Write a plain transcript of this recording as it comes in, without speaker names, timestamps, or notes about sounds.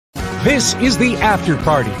This is The After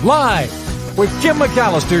Party, live with Kim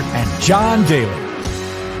McAllister and John Daly.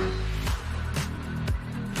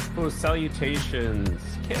 Oh, salutations,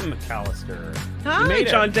 Kim McAllister. Hi,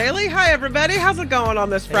 John Daly. Hi, everybody. How's it going on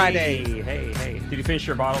this Friday? Hey. Did you finish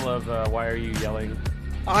your bottle of Why Are You Yelling?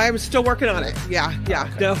 I'm still working on it. Yeah.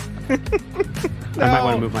 Okay. No. I might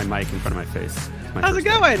want to move my mic in front of my face. How's it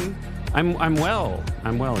going? I'm well.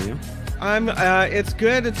 You? It's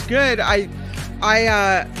good. It's good.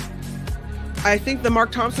 I think the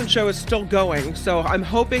Mark Thompson show is still going, so I'm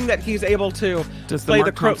hoping that he's able to Does play the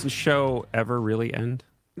Mark Thompson show ever really end?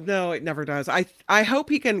 No, it never does. I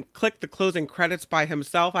hope he can click the closing credits by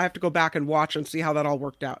himself. I have to go back and watch and see how that all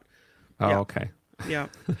worked out. Oh, yeah. Okay. Yeah.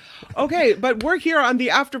 Okay, but we're here on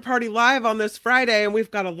the After Party Live on this Friday, and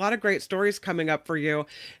we've got a lot of great stories coming up for you.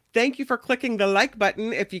 Thank you for clicking the like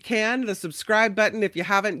button if you can, the subscribe button if you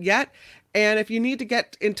haven't yet. And if you need to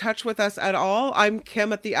get in touch with us at all, I'm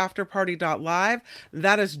Kim at theafterparty.live.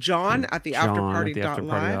 That is John at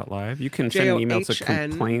theafterparty.live. You can send emails to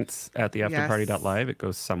complaints at theafterparty.live. It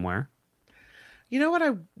goes somewhere. You know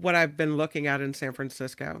what I've been looking at in San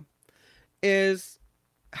Francisco is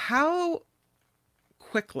how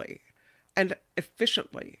quickly and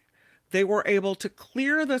efficiently they were able to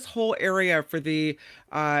clear this whole area for the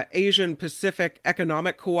Asian Pacific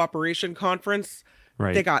Economic Cooperation Conference.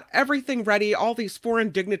 Right. They got everything ready. All these foreign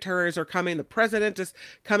dignitaries are coming. The president is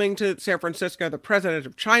coming to San Francisco. The president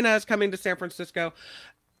of China is coming to San Francisco.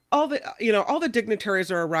 All the dignitaries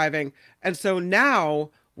are arriving. And so now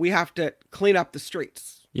we have to clean up the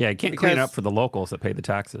streets. Yeah, you can't clean up for the locals that pay the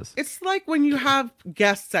taxes. It's like when you have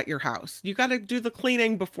guests at your house. You got to do the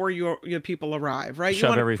cleaning before your people arrive, right?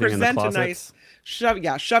 Shove everything in the closets.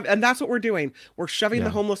 Shove, and that's what we're doing. We're shoving the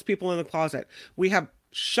homeless people in the closet. We have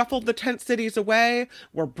shuffled the tent cities away.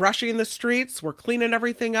 We're brushing the streets. We're cleaning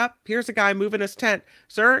everything up. Here's a guy moving his tent.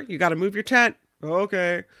 Sir, you got to move your tent.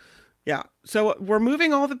 Okay. Yeah. So we're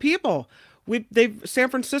moving all the people. San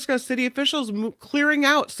Francisco city officials clearing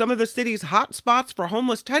out some of the city's hot spots for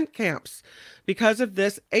homeless tent camps because of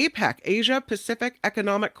this APEC, Asia Pacific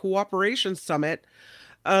Economic Cooperation Summit.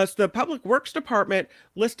 So the Public Works Department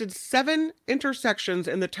listed 7 intersections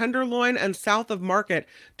in the Tenderloin and south of Market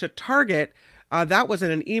to target. That was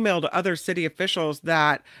in an email to other city officials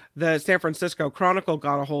that the San Francisco Chronicle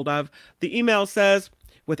got a hold of. The email says,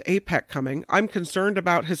 with APEC coming, I'm concerned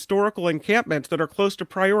about historical encampments that are close to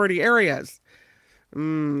priority areas.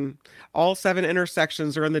 All 7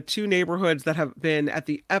 intersections are in the 2 neighborhoods that have been at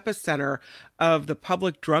the epicenter of the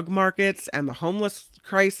public drug markets and the homeless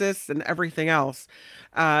crisis and everything else.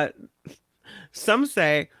 Some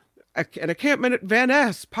say an encampment at Van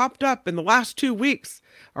Ness popped up in the last 2 weeks.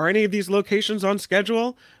 Are any of these locations on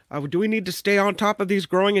schedule? Do we need to stay on top of these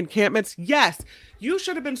growing encampments? Yes, you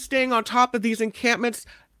should have been staying on top of these encampments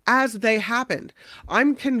as they happened.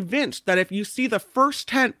 I'm convinced that if you see the first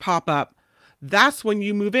tent pop up, that's when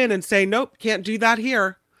you move in and say, nope, can't do that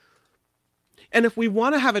here. And if we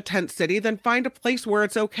want to have a tent city, then find a place where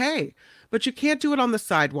it's okay. But you can't do it on the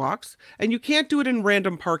sidewalks, and you can't do it in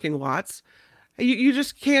random parking lots. You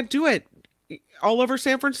just can't do it all over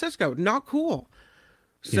San Francisco. Not cool.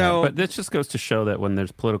 So, but this just goes to show that when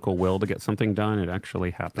there's political will to get something done, it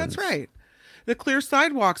actually happens. That's right. The clear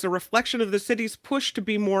sidewalks are a reflection of the city's push to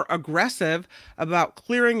be more aggressive about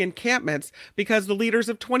clearing encampments because the leaders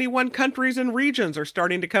of 21 countries and regions are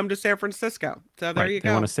starting to come to San Francisco. So there you go.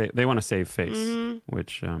 They want to save face,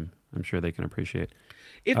 which I'm sure they can appreciate.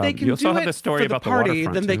 If they can do it for the party,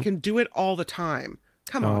 then they can do it all the time.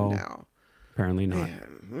 Come on now. Apparently not.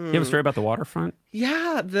 You have a story about the waterfront?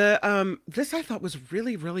 Yeah, this I thought was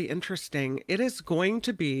really, really interesting. It is going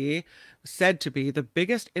to be said to be the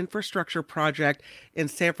biggest infrastructure project in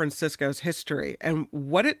San Francisco's history. And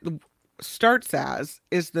what it starts as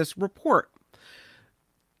is this report.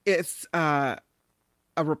 It's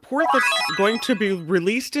a report that's going to be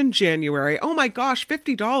released in January. Oh my gosh,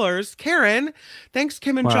 $50. Karen, thanks,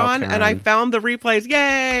 Kim and John. Karen. And I found the replays.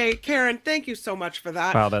 Yay, Karen, thank you so much for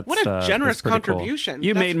that. Wow, that's what a generous contribution. Cool.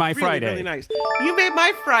 You made my Friday. Really nice. You made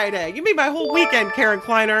my Friday. You made my whole weekend, Karen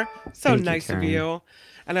Kleiner. So thank nice you, of you.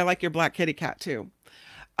 And I like your black kitty cat too.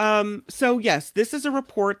 So yes, this is a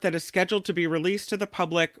report that is scheduled to be released to the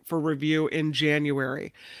public for review in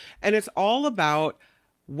January. And it's all about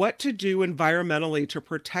what to do environmentally to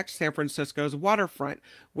protect San Francisco's waterfront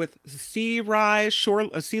with sea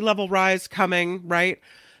level rise coming, right?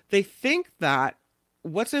 They think that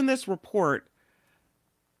what's in this report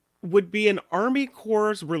would be an Army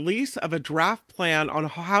Corps' release of a draft plan on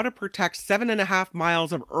how to protect 7.5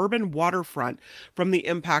 miles of urban waterfront from the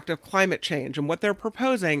impact of climate change. And what they're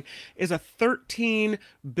proposing is a $13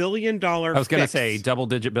 billion I was going to say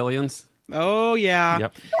double-digit billions. Oh, yeah.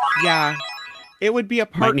 Yep. Yeah. It would be a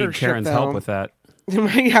partnership, might need Karen's help with that.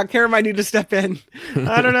 Yeah, Karen might need to step in.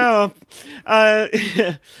 I don't know.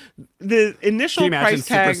 The initial Can you imagine price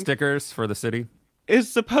tag super stickers for the city?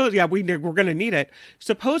 is supposed, yeah, we're going to need it.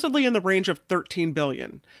 Supposedly in the range of 13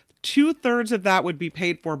 billion. 2/3 of that would be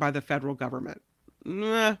paid for by the federal government.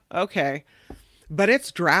 Okay, but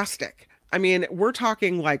it's drastic. I mean, we're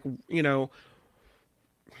talking like, you know,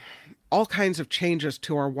 all kinds of changes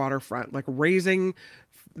to our waterfront, like raising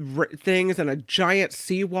things and a giant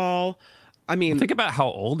seawall. I mean, think about how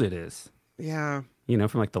old it is. Yeah. You know,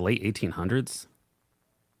 from like the late 1800s.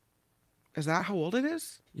 Is that how old it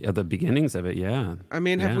is? Yeah, the beginnings of it, yeah. I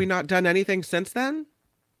mean, have we not done anything since then?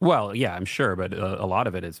 Well, yeah, I'm sure, but a lot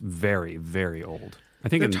of it is very, very old. I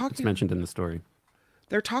think it's mentioned in the story.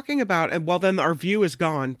 They're talking about, and well, then our view is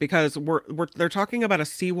gone because they're talking about a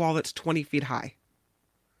seawall that's 20 feet high.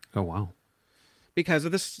 Oh, wow. Because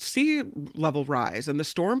of the sea level rise and the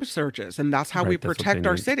storm surges, and that's how we protect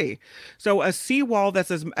our city. So a seawall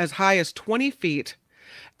that's as high as 20 feet,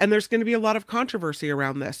 and there's going to be a lot of controversy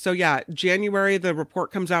around this. So yeah, January, the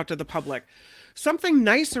report comes out to the public. Something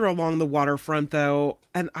nicer along the waterfront, though,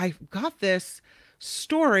 and I got this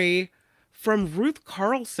story from Ruth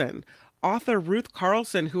Carlson, author Ruth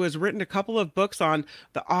Carlson, who has written a couple of books on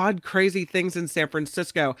the odd, crazy things in San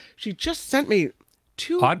Francisco. She just sent me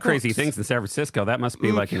two odd, books. Crazy things in San Francisco. That must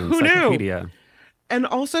be like an encyclopedia. And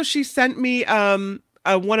also she sent me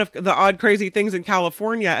one of the odd, crazy things in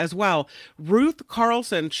California as well. Ruth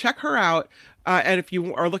Carlson, check her out. And if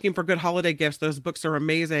you are looking for good holiday gifts, those books are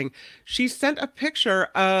amazing. She sent a picture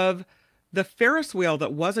of the Ferris wheel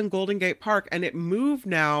that was in Golden Gate Park, and it moved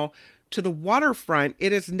now to the waterfront.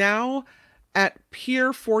 It is now at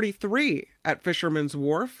Pier 43 at Fisherman's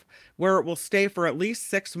Wharf, where it will stay for at least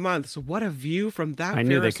 6 months. What a view from that I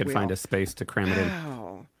knew they Ferris could wheel. find a space to cram it in.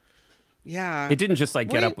 Wow. Yeah. It didn't just like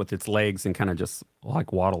get up with its legs and kind of just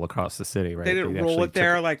like waddle across the city, right? They didn't roll it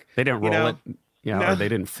there like... They didn't roll it. Yeah, no. Or they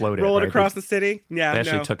didn't float it. Roll it across the city? Yeah, They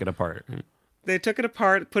actually took it apart. Right? They took it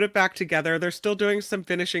apart, put it back together. They're still doing some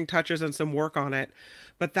finishing touches and some work on it.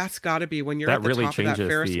 But that's got to be when you're at the top of that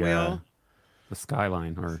Ferris wheel. The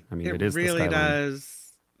skyline, or I mean, it is really the skyline. Does.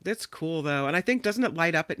 It's cool though, and I think doesn't it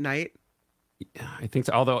light up at night? Yeah, I think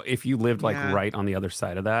so. Although if you lived like right on the other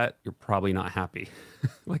side of that, you're probably not happy.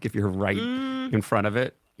 Like if you're right in front of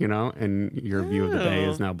it, you know, and your view of the bay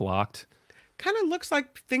is now blocked. Kind of looks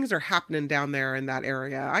like things are happening down there in that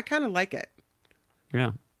area. I kind of like it.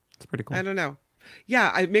 Yeah, it's pretty cool. I don't know.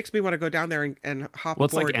 Yeah, it makes me want to go down there and hop aboard. Well,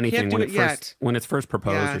 it's like anything. When it's first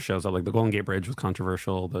proposed, it shows up. Like the Golden Gate Bridge was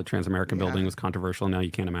controversial. The Trans-American building was controversial. Now you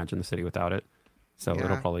can't imagine the city without it. So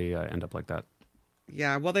it'll probably end up like that.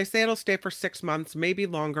 Yeah, well, they say it'll stay for 6 months, maybe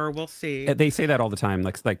longer. We'll see. They say that all the time.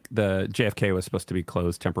 Like the JFK was supposed to be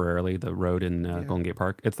closed temporarily, the road in Golden Gate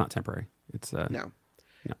Park. It's not temporary. It's no.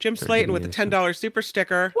 Jim Slayton with the $10 super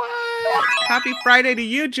sticker. What? Happy Friday to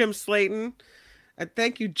you, Jim Slayton. And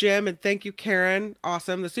thank you, Jim, and thank you, Karen.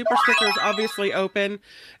 Awesome. The super sticker is obviously open,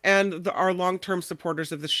 and our long-term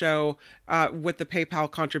supporters of the show with the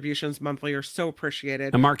PayPal contributions monthly are so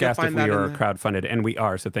appreciated. And Mark asked if we are crowdfunded, and we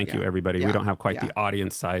are, so thank you, everybody. Yeah. We don't have quite the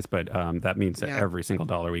audience size, but that means that every single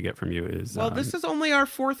dollar we get from you is... Well, this is only our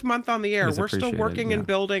 4th month on the air. We're still working and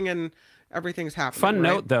building, and everything's happening. Fun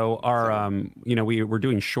note, though, our you know, we're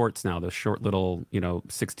doing shorts now, the short little,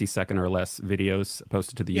 60-second or less videos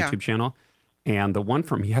posted to the YouTube channel. And the one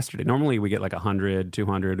from yesterday, normally we get like 100,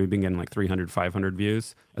 200. We've been getting like 300, 500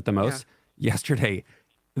 views at the most. Yeah. Yesterday,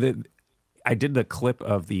 I did the clip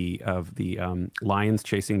of the lions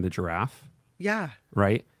chasing the giraffe. Yeah.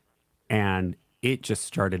 Right? And it just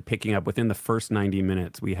started picking up. Within the first 90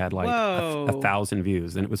 minutes, we had like 1,000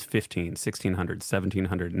 views. Then it was 15, 1,600,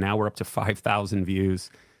 1,700. Now we're up to 5,000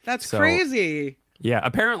 views. That's crazy. Yeah,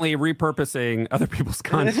 apparently repurposing other people's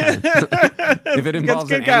content, if it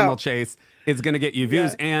involves an animal chase, it's going to get you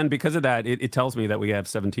views. Yeah. And because of that, it tells me that we have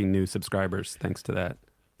 17 new subscribers thanks to that.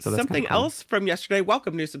 So that's something cool. else from yesterday.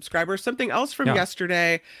 Welcome, new subscribers. Something else from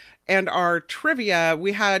yesterday. And our trivia,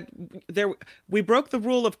 we broke the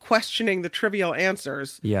rule of questioning the trivial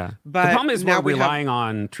answers. Yeah. But the problem is we're relying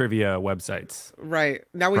on trivia websites. Right.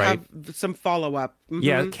 Now we have some follow-up. Mm-hmm.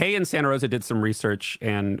 Yeah. Kay in Santa Rosa did some research,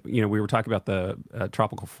 and, we were talking about the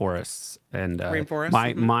tropical forests and rainforest.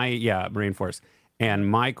 Rainforest. And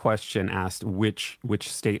my question asked which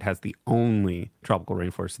state has the only tropical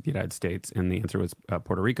rainforest in the United States, and the answer was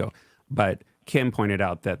Puerto Rico. But Kim pointed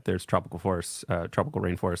out that there's tropical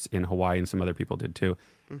rainforests in Hawaii, and some other people did too.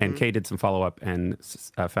 And Kay did some follow up and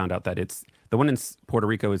found out that the one in Puerto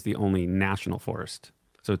Rico is the only national forest.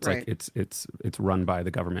 So it's like it's run by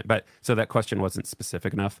the government. But so that question wasn't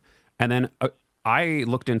specific enough. And then I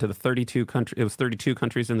looked into the 32 countries. It was 32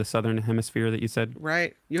 countries in the southern hemisphere that you said.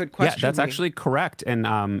 Right. You had questioned. Yeah, that's me. Actually correct. And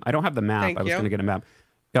I don't have the map. I was going to get a map.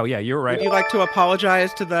 Oh yeah, you were right. Would you like to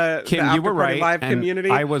apologize to the Kim? The You were right. Live community.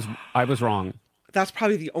 I was wrong. That's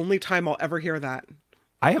probably the only time I'll ever hear that.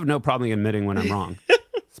 I have no problem admitting when I'm wrong.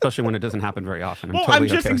 Especially when it doesn't happen very often. I'm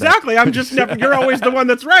just exactly. I'm just never. You're always the one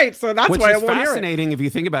that's right, so that's why I won't hear it. Which is fascinating if you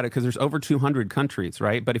think about it, because there's over 200 countries,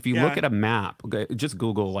 right? But if you look at a map, just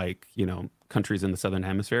Google countries in the southern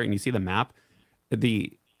hemisphere, and you see the map,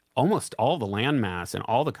 almost all the landmass and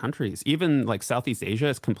all the countries, even like Southeast Asia,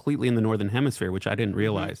 is completely in the northern hemisphere, which I didn't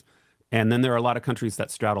realize. And then there are a lot of countries that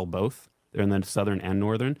straddle both. They're in the southern and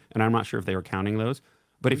northern, and I'm not sure if they were counting those.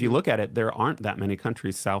 But if you look at it, there aren't that many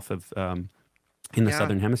countries south of. In the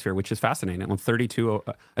southern hemisphere, which is fascinating. And 32,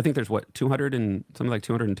 I think there's 200 and something like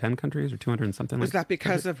 210 countries or 200 and something. Was that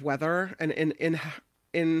because of weather and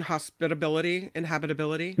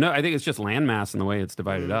habitability? No, I think it's just landmass and the way it's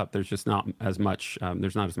divided up. There's just not as much.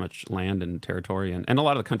 There's not as much land and territory, and a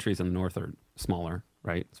lot of the countries in the north are smaller,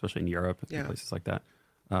 right? Especially in Europe and places like that.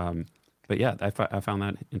 But yeah, I found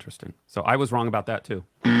that interesting. So I was wrong about that too,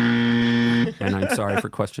 and I'm sorry for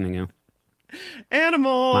questioning you.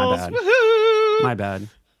 Animals. My bad. Woohoo! My bad.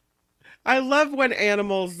 I love when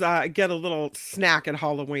animals get a little snack at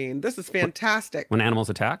Halloween. This is fantastic. When animals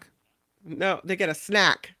attack? No, they get a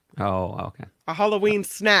snack. Oh, okay. A Halloween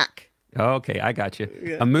snack. Okay, I got you.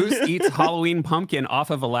 Yeah. A moose eats Halloween pumpkin off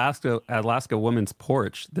of Alaska woman's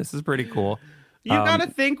porch. This is pretty cool. You got to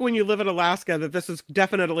think when you live in Alaska that this is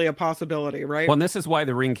definitely a possibility, right? Well, and this is why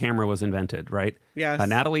the Ring camera was invented, right? Yes.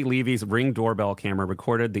 Natalie Levy's Ring doorbell camera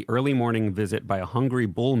recorded the early morning visit by a hungry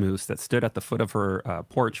bull moose that stood at the foot of her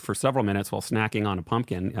porch for several minutes while snacking on a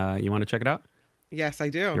pumpkin. You want to check it out? Yes, I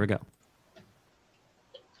do. Here we go.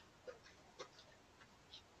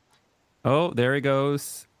 Oh, there he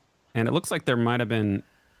goes. And it looks like there might have been...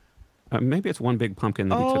 maybe it's one big pumpkin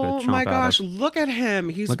that he took a chomp out of. Oh my gosh, look at him.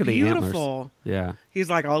 He's look at beautiful. The antlers. Yeah. He's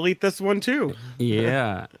like, I'll eat this one too.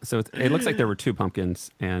 Yeah. So it looks like there were two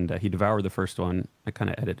pumpkins, and he devoured the first one. I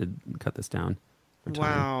kind of cut this down for time.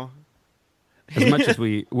 Wow. As much as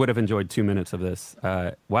we would have enjoyed 2 minutes of this,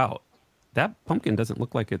 wow, that pumpkin doesn't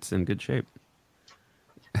look like it's in good shape.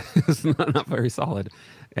 It's not very solid.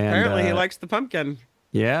 And, apparently he likes the pumpkin.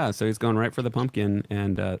 Yeah, so he's going right for the pumpkin,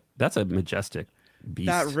 and that's a majestic beast.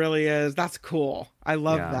 That really is. That's cool. I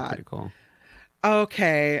love that. Pretty cool.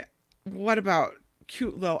 Okay. What about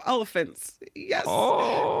cute little elephants? Yes.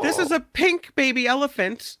 Oh. This is a pink baby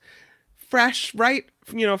elephant. Fresh, right?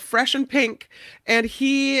 Fresh and pink. And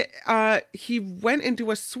he went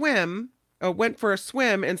for a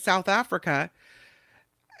swim in South Africa.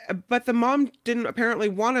 But the mom didn't apparently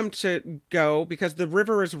want him to go because the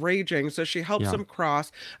river is raging. So she helps him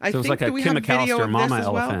cross. I think like a we Kim have video McAllister of mama this as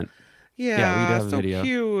elephant. Well. Yeah, we do have a so video.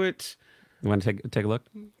 Cute. You want to take a look?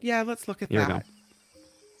 Yeah, let's look at Here that.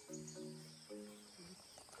 We go.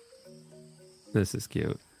 This is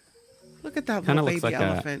cute. Look at that Kinda little looks baby like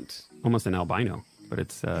elephant. Almost an albino, but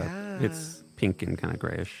it's pink and kind of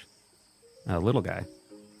grayish. Little guy.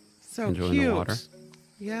 So enjoying cute. the water.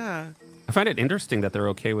 Yeah. I find it interesting that they're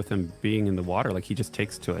okay with him being in the water. Like he just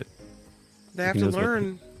takes to it. They have to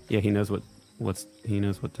learn. He knows what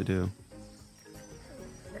to do.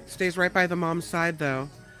 Stays right by the mom's side though.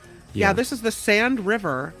 Yeah, this is the Sand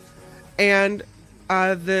River, and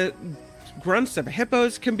the grunts of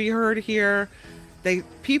hippos can be heard here.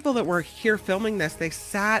 People that were here filming this,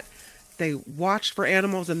 they watched for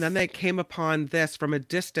animals, and then they came upon this from a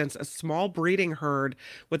distance, a small breeding herd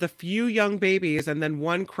with a few young babies and then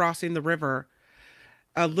one crossing the river.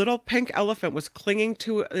 A little pink elephant was clinging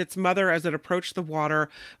to its mother as it approached the water,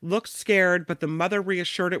 looked scared, but the mother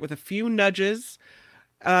reassured it with a few nudges.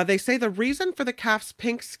 They say the reason for the calf's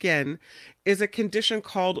pink skin is a condition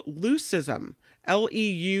called leucism,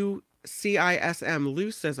 Leucism,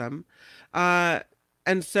 leucism.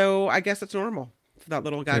 And so I guess it's normal for that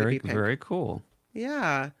little guy to be pink. Very cool.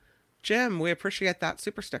 Yeah. Jim, we appreciate that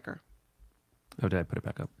super sticker. Oh, did I put it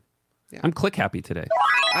back up? Yeah. I'm click happy today.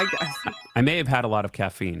 I guess. I may have had a lot of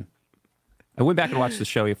caffeine. I went back and watched the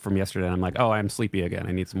show from yesterday, and I'm like, oh, I'm sleepy again.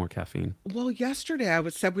 I need some more caffeine. Well, yesterday I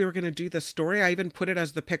said we were going to do this story. I even put it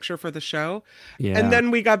as the picture for the show. Yeah. And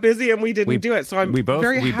then we got busy and we didn't do it. So I'm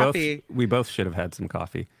very happy. We both should have had some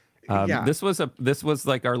coffee. Yeah. This was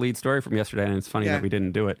like our lead story from yesterday, and it's funny that we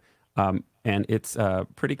didn't do it. And it's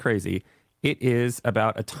pretty crazy. It is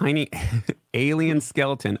about a tiny alien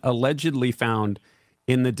skeleton allegedly found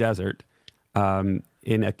in the desert, in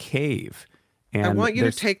a cave. And I want you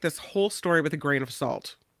to take this whole story with a grain of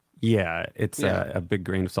salt. Yeah, it's a big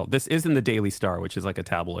grain of salt. This is in the Daily Star, which is like a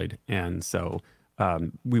tabloid. And so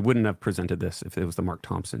we wouldn't have presented this if it was the Mark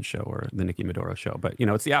Thompson show or the Nikki Maduro show. But, you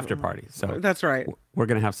know, it's the after party. So that's right. We're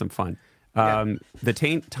going to have some fun.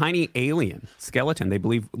 The tiny alien skeleton, they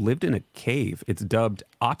believe, lived in a cave. It's dubbed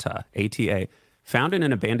Ata, A-T-A, found in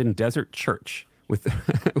an abandoned desert church, with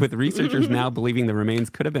with researchers now believing the remains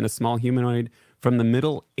could have been a small humanoid from the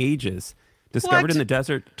Middle Ages, discovered in the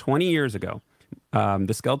desert 20 years ago.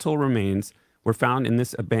 The skeletal remains were found in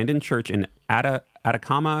this abandoned church in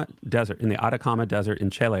Atacama Desert, in the Atacama Desert in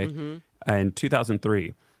Chile, in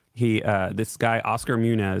 2003. This guy, Oscar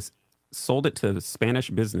Munez, sold it to Spanish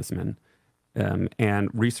businessmen, and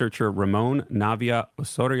researcher Ramon Navia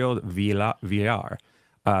Osorio Villar.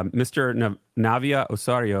 Mr. Navia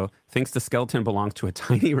Osorio thinks the skeleton belongs to a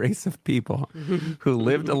tiny race of people who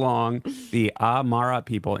lived along the Amara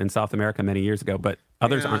people in South America many years ago, but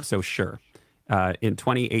others aren't so sure. In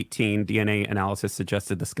 2018, DNA analysis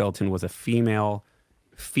suggested the skeleton was a female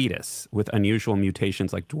fetus with unusual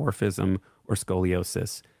mutations like dwarfism or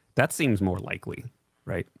scoliosis. That seems more likely,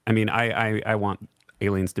 right? I mean, I want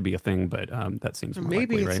aliens to be a thing, but that seems more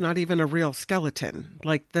maybe likely, it's right? not even a real skeleton.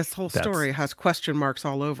 Like, this whole story has question marks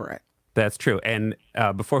all over it. That's true. And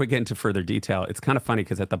before we get into further detail, it's kind of funny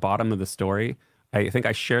because at the bottom of the story, I think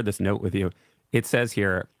I shared this note with you. It says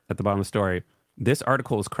here at the bottom of the story, this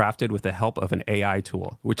article is crafted with the help of an AI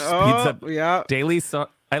tool, which speeds up Daily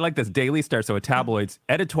I like this Daily Star, so a tabloid's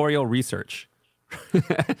editorial research.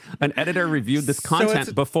 An editor reviewed this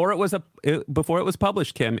content before it was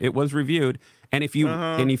published, Kim. It was reviewed, and if you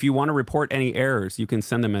want to report any errors, you can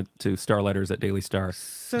send them to starletters@Daily Star.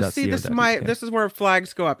 So see, this is where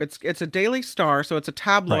flags go up. It's a Daily Star, so it's a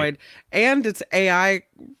tabloid, and it's AI.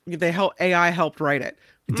 AI helped write it.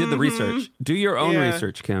 It did the research. Do your own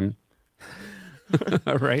research, Kim.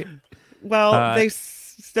 Right. Well,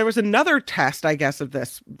 there was another test, I guess, of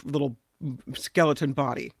this little skeleton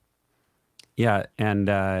body. Yeah, and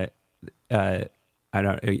I don't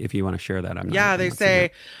know if you want to share that. They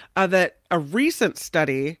say that a recent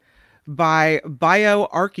study by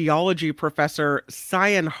bioarchaeology professor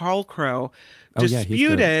Cyan Hallcrow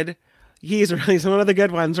disputed. He's one of the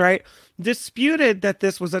good ones, right? Disputed that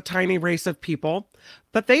this was a tiny race of people,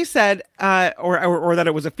 but they said, or that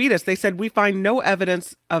it was a fetus. They said we find no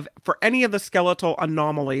evidence for any of the skeletal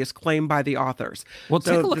anomalies claimed by the authors. Well,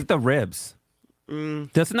 take a look at the ribs.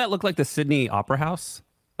 Doesn't that look like the Sydney Opera House?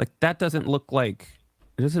 Like, that doesn't look like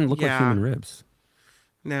like human ribs.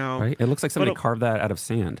 No, right? It looks like somebody carved that out of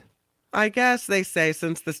sand. I guess they say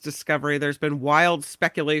since this discovery, there's been wild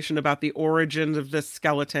speculation about the origins of this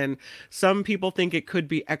skeleton. Some people think it could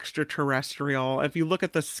be extraterrestrial. If you look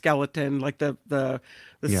at the skeleton, like the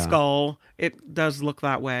skull, it does look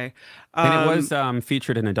that way. And it was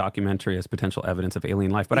featured in a documentary as potential evidence of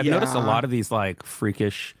alien life. But I've noticed a lot of these like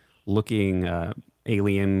freakish looking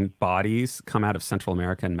alien bodies come out of Central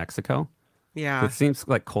America and Mexico. Yeah. So it seems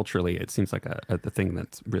like culturally, it seems like a thing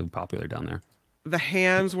that's really popular down there. The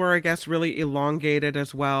hands were, I guess, really elongated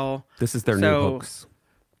as well. This is their new hoax.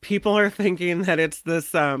 People are thinking that it's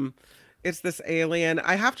this alien.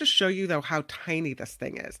 I have to show you though how tiny this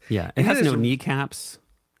thing is. Yeah, it has no kneecaps.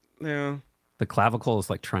 No. The clavicle is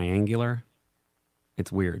like triangular.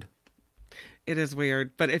 It's weird. It is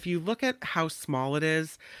weird, but if you look at how small it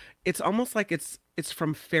is, it's almost like it's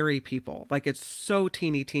from fairy people. Like, it's so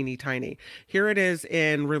teeny tiny. Here it is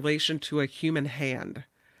in relation to a human hand.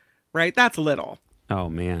 Right? That's little. Oh,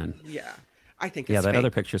 man. Yeah. I think it's that fake. other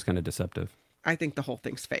picture's kind of deceptive. I think the whole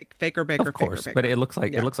thing's fake. Fake or bigger, of course, fake or bigger. But it looks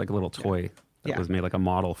like a little toy that was made like a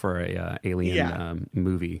model for a alien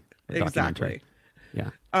movie or documentary.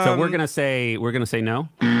 Exactly. Yeah. So we're gonna say no.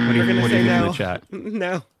 What do you think in the chat?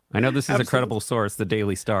 No. I know this is a credible source, the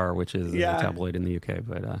Daily Star, which is a tabloid in the UK,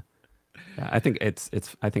 but I think it's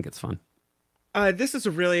fun. This is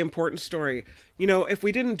a really important story. You know, if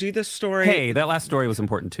we didn't do this story... Hey, that last story was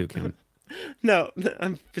important too, Kim. No,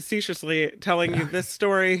 I'm facetiously telling you this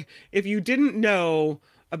story. If you didn't know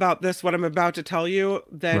about this, what I'm about to tell you,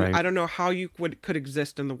 then I don't know how you could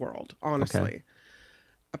exist in the world, honestly. Okay.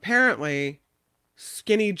 Apparently,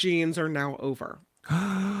 skinny jeans are now over.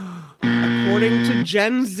 According to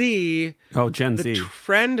Gen Z, the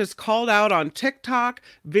trend is called out on TikTok.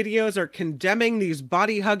 Videos are condemning these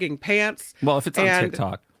body-hugging pants. Well, if it's on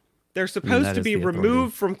TikTok. They're supposed to be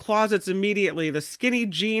removed from closets immediately. The skinny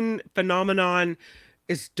jean phenomenon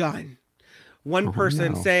is done. One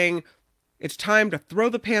person saying, It's time to throw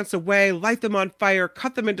the pants away, light them on fire,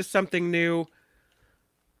 cut them into something new.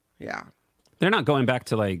 Yeah. They're not going back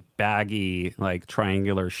to like baggy, like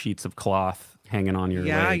triangular sheets of cloth hanging on your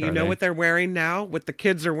leg. You know what they're wearing now? What the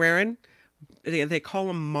kids are wearing? They call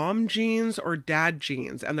them mom jeans or dad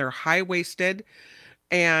jeans, and they're high-waisted,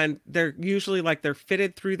 and they're usually like they're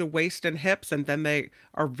fitted through the waist and hips, and then they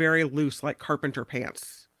are very loose like carpenter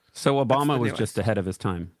pants. So Obama was just ahead of his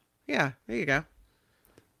time. Yeah, there you go.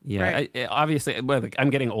 Yeah, Right. obviously, I'm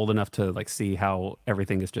getting old enough to like see how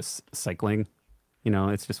everything is just cycling. You know,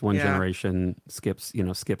 it's just one generation skips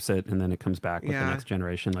it, and then it comes back with the next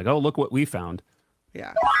generation. Like, oh, look what we found.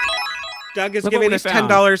 Yeah. Doug is giving us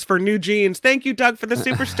 $10 for new jeans. Thank you, Doug, for the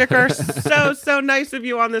super sticker. So nice of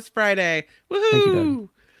you on this Friday. Woohoo! Thank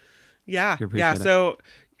you, Doug. Yeah. So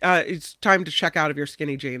it's time to check out of your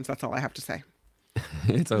skinny jeans. That's all I have to say.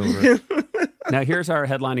 It's over. Now, here's our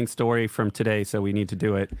headlining story from today, so we need to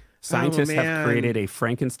do it. Scientists have created a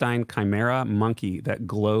Frankenstein chimera monkey that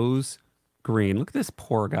glows green. Look at this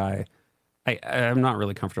poor guy. I'm not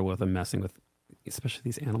really comfortable with him messing with, especially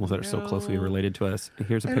these animals that are so closely related to us.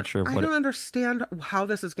 Here's a picture of what... I don't understand how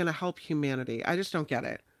this is going to help humanity. I just don't get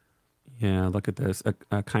it. Yeah, look at this. A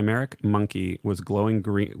chimeric monkey was glowing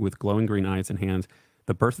green with glowing green eyes and hands.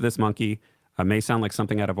 The birth of this monkey may sound like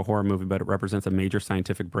something out of a horror movie, but it represents a major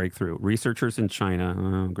scientific breakthrough. Researchers in China,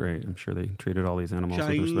 oh great, I'm sure they treated all these animals with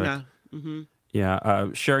respect. Mm-hmm. Yeah,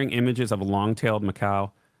 sharing images of a long-tailed macaw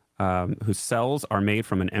whose cells are made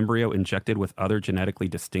from an embryo injected with other genetically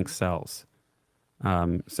distinct cells.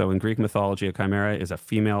 So in Greek mythology, a chimera is a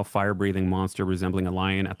female fire-breathing monster resembling a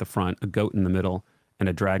lion at the front, a goat in the middle, and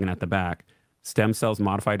a dragon at the back. Stem cells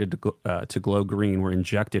modified to glow green were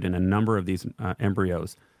injected in a number of these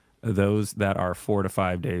embryos, those that are 4 to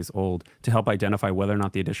 5 days old, to help identify whether or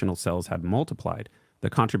not the additional cells had multiplied.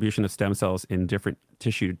 The contribution of stem cells in different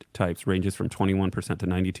tissue types ranges from 21% to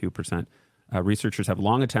 92%. Researchers have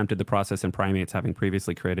long attempted the process in primates, having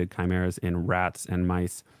previously created chimeras in rats and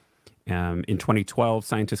mice. In 2012,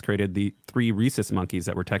 scientists created the 3 rhesus monkeys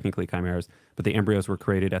that were technically chimeras, but the embryos were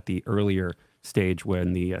created at the earlier stage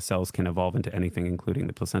when the cells can evolve into anything, including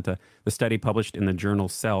the placenta. The study, published in the journal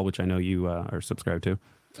Cell, which I know you are subscribed to,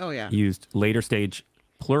 used later stage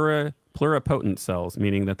pluripotent cells,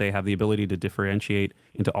 meaning that they have the ability to differentiate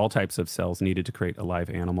into all types of cells needed to create a live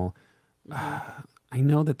animal. I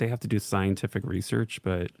know that they have to do scientific research,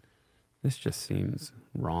 but this just seems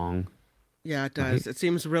wrong. Yeah, it does. It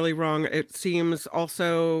seems really wrong. It seems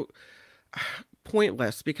also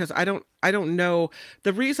pointless because I don't know.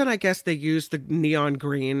 The reason I guess they use the neon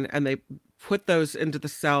green and they put those into the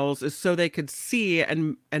cells is so they could see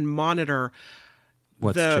and monitor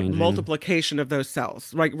what's the changing. Multiplication of those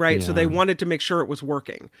cells. Right. Yeah. So they wanted to make sure it was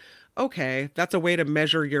working. Okay, that's a way to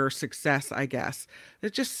measure your success, I guess.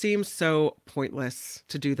 It just seems so pointless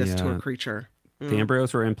to do this to a creature. The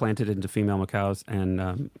embryos were implanted into female macaws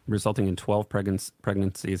and resulting in 12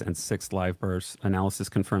 pregnancies and 6 live births. Analysis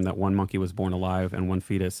confirmed that 1 monkey was born alive and 1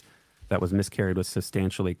 fetus that was miscarried was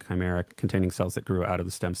substantially chimeric, containing cells that grew out of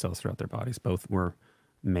the stem cells throughout their bodies. Both were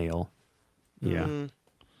male. Yeah.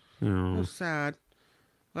 Oh, sad.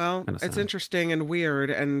 Well, it's interesting and weird.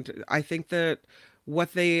 And I think that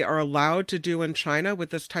what they are allowed to do in China with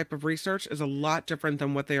this type of research is a lot different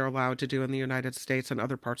than what they are allowed to do in the United States and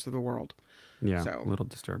other parts of the world. Yeah, so, a little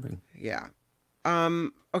disturbing. Yeah.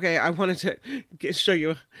 Okay, I wanted to show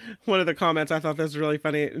you one of the comments. I thought this was really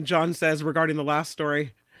funny. John says regarding the last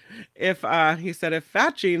story, he said, if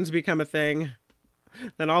fat jeans become a thing,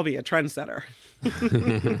 then I'll be a trendsetter. Yeah,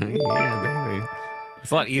 baby.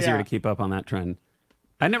 It's a lot easier to keep up on that trend.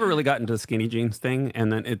 I never really got into the skinny jeans thing,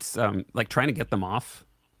 and then it's like trying to get them off.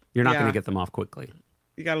 You're not going to get them off quickly.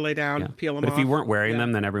 You got to lay down, peel them off. But if you weren't wearing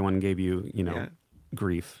them, then everyone gave you,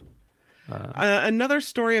 grief. Another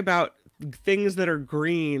story about things that are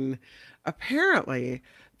green. Apparently,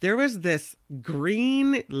 there was this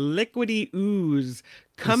green liquidy ooze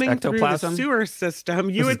coming through the sewer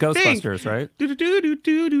system. This is Ghostbusters, right?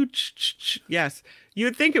 Yes, you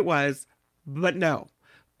would think it was, but no.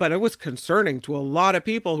 But it was concerning to a lot of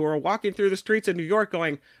people who were walking through the streets of New York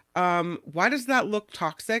going, why does that look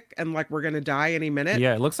toxic and like we're going to die any minute?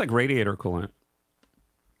 Yeah, it looks like radiator coolant.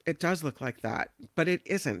 It does look like that, but it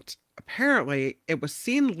isn't. Apparently, it was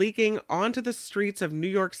seen leaking onto the streets of New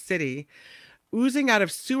York City, oozing out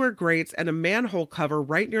of sewer grates and a manhole cover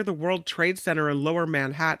right near the World Trade Center in Lower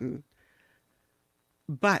Manhattan.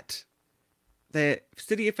 But the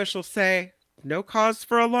city officials say, no cause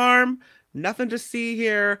for alarm, nothing to see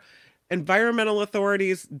here. Environmental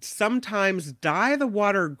authorities sometimes dye the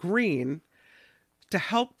water green to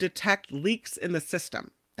help detect leaks in the system.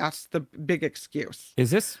 That's the big excuse. Is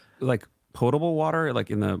this like potable water like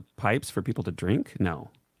in the pipes for people to drink? No,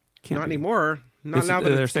 can't Not be. anymore. Not now that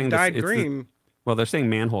They're it's saying dyed it's green. well, they're saying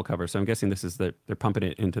manhole cover, so I'm guessing this is they're pumping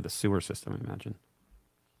it into the sewer system. I imagine.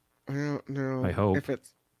 I don't know I hope. if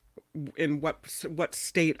it's in what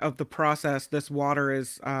state of the process this water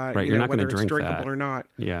is, Right, you you're know, not going to whether it's drink drinkable that. or not.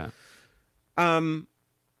 Yeah. Um,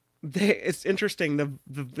 it's interesting.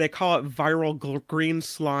 They call it viral green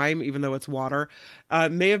slime, even though it's water.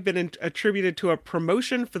 May have been attributed to a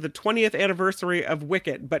promotion for the 20th anniversary of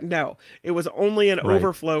Wicked, but no, it was only an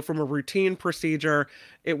overflow from a routine procedure.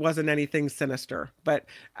 It wasn't anything sinister. But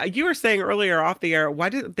you were saying earlier off the air, why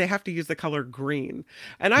did they have to use the color green?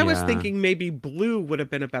 And I was thinking maybe blue would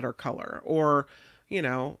have been a better color, or, you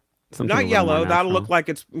know. Something Not yellow. That'll look natural. like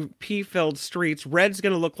it's pea-filled streets. Red's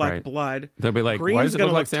going to look like blood. They'll be like, Green's why does it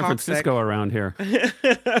gonna look like look San toxic. Francisco around here?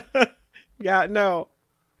 Yeah, no.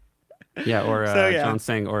 Yeah, or So, John's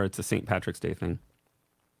saying, or it's a St. Patrick's Day thing.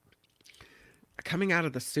 Coming out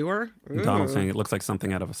of the sewer? And Donald's saying it looks like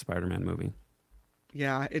something out of a Spider-Man movie.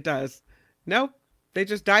 Yeah, it does. Nope. They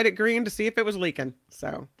just dyed it green to see if it was leaking.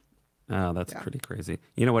 So. Oh, that's pretty crazy.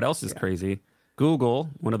 You know what else is crazy? Google,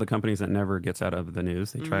 one of the companies that never gets out of the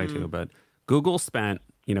news, they try to, but Google spent,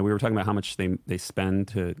 you know, we were talking about how much they spend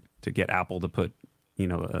to get Apple to put, you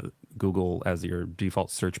know, Google as your default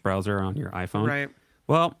search browser on your iPhone. Right.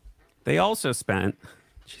 Well, they also spent,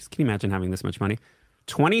 geez, can you imagine having this much money?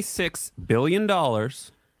 $26 billion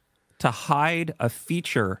to hide a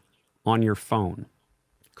feature on your phone.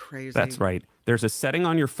 Crazy. That's right. There's a setting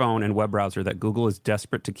on your phone and web browser that Google is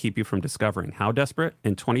desperate to keep you from discovering. How desperate?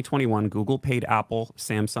 In 2021, Google paid Apple,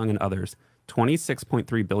 Samsung, and others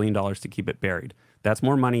 $26.3 billion to keep it buried. That's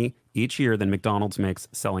more money each year than McDonald's makes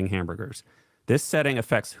selling hamburgers. This setting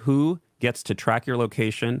affects who gets to track your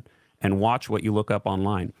location and watch what you look up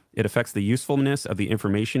online. It affects the usefulness of the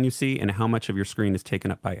information you see and how much of your screen is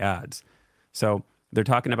taken up by ads. So they're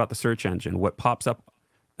talking about the search engine, what pops up,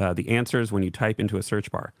 the answers when you type into a search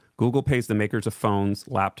bar. Google pays the makers of phones,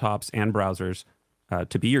 laptops, and browsers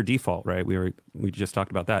to be your default, right? We just talked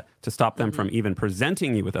about that, to stop them from even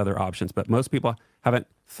presenting you with other options. But most people haven't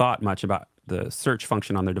thought much about the search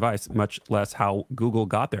function on their device, much less how Google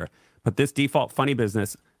got there. But this default funny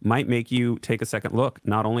business might make you take a second look,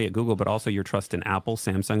 not only at Google, but also your trust in Apple,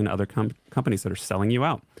 Samsung, and other companies that are selling you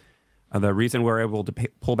out. The reason we're able to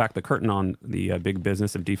pull back the curtain on the big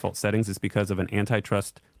business of default settings is because of an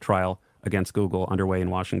antitrust trial against Google underway in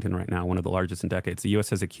Washington right now, one of the largest in decades. The U.S.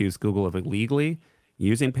 has accused Google of illegally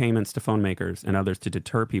using payments to phone makers and others to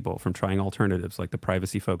deter people from trying alternatives like the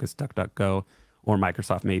privacy-focused DuckDuckGo or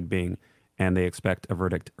Microsoft-made Bing, and they expect a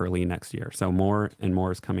verdict early next year. So more and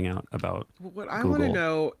more is coming out about What I Google. want to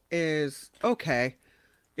know is, okay,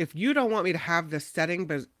 if you don't want me to have this setting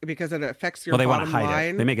because it affects your they want bottom to hide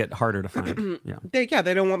line, it. They make it harder to find. Yeah.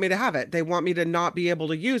 They don't want me to have it. They want me to not be able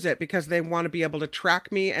to use it because they want to be able to track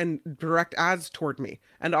me and direct ads toward me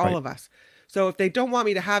and all of us. So if they don't want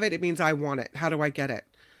me to have it, it means I want it. How do I get it?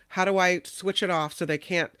 How do I switch it off so they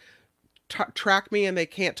can't track me and they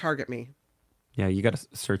can't target me? Yeah, you got to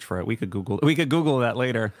search for it. We could Google that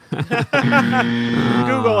later.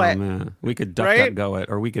 Google it. Man. We could DuckDuckGo it,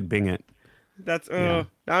 or we could Bing it. That's I'm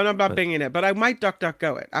not binging it, but I might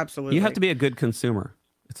DuckDuckGo it. Absolutely. You have to be a good consumer.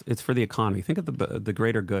 It's for the economy. Think of the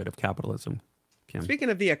greater good of capitalism, Kim. Speaking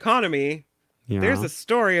of the economy, there's a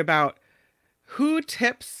story about who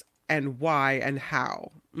tips and why and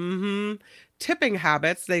how. Tipping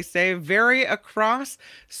habits, they say, vary across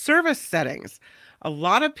service settings. A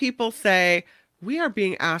lot of people say, we are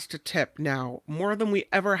being asked to tip now more than we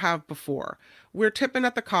ever have before. We're tipping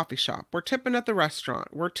at the coffee shop. We're tipping at the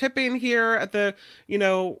restaurant. We're tipping here at the,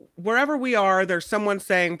 wherever we are, there's someone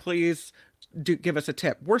saying, please give us a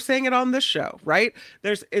tip. We're saying it on this show, right?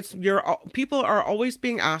 People are always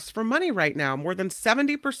being asked for money right now. More than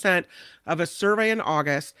 70% of a survey in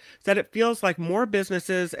August said it feels like more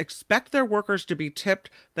businesses expect their workers to be tipped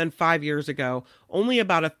than 5 years ago. Only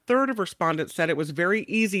about a third of respondents said it was very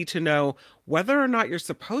easy to know whether or not you're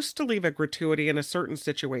supposed to leave a gratuity in a certain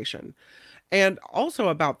situation. And also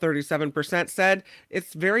about 37% said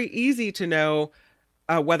it's very easy to know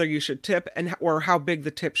whether you should tip or how big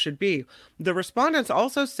the tip should be. The respondents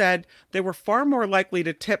also said they were far more likely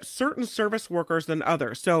to tip certain service workers than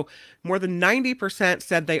others. So more than 90%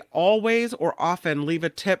 said they always or often leave a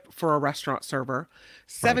tip for a restaurant server.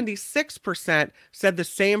 76% said the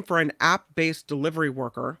same for an app-based delivery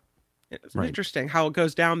worker. It's interesting how it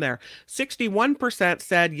goes down there. 61%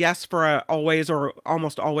 said yes for always or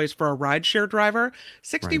almost always for a rideshare driver.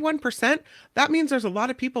 61%, that means there's a lot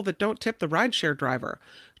of people that don't tip the rideshare driver.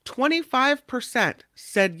 25%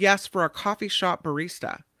 said yes for a coffee shop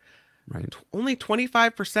barista. Right. Only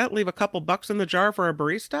 25% leave a couple bucks in the jar for a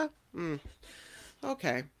barista?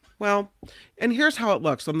 Okay. Well, and here's how it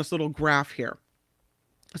looks on this little graph here.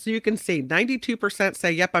 So you can see 92%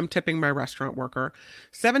 say, yep, I'm tipping my restaurant worker.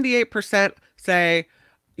 78% say,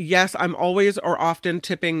 yes, I'm always or often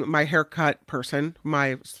tipping my haircut person,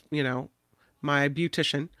 my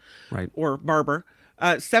beautician, Right. or barber.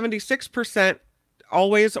 76%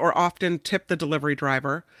 always or often tip the delivery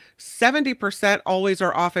driver. 70% always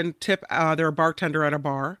or often tip their bartender at a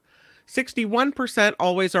bar. 61%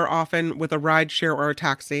 always or often with a ride share or a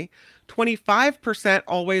taxi. 25%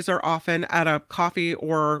 always or often at a coffee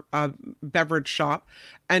or a beverage shop.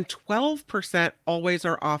 And 12% always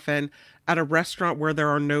or often at a restaurant where there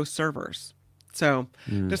are no servers. So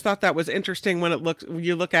just thought that was interesting when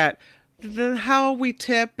you look at how we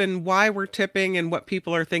tip and why we're tipping and what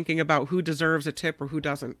people are thinking about who deserves a tip or who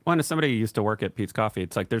doesn't. Well, and as somebody who used to work at Pete's Coffee,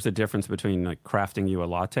 it's like there's a difference between like crafting you a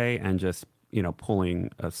latte and just,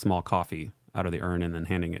 pulling a small coffee out of the urn and then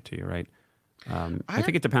handing it to you, right? I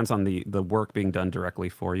think it depends on the work being done directly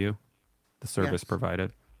for you, the service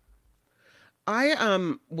provided. I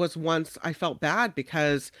felt bad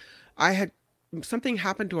because something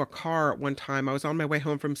happened to a car at one time. I was on my way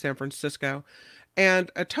home from San Francisco,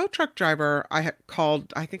 and a tow truck driver I had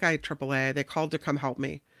called, I think I had AAA, they called to come help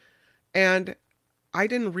me. And I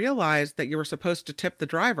didn't realize that you were supposed to tip the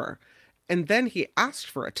driver. And then he asked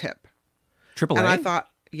for a tip. AAA? And I thought,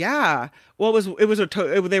 yeah. Well,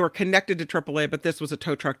 they were connected to AAA, but this was a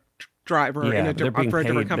tow truck driver for a different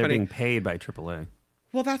company. They're being paid by AAA.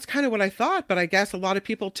 Well, that's kind of what I thought, but I guess a lot of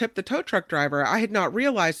people tip the tow truck driver. I had not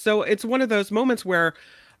realized. So it's one of those moments where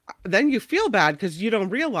then you feel bad because you don't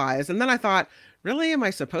realize. And then I thought, really, am I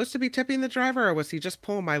supposed to be tipping the driver, or was he just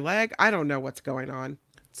pulling my leg? I don't know what's going on.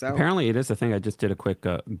 So apparently it is a thing. I just did a quick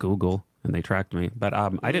Google and they tracked me, but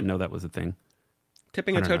I didn't know that was a thing.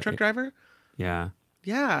 Tipping a tow truck driver? Yeah.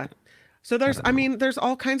 Yeah. So there's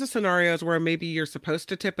all kinds of scenarios where maybe you're supposed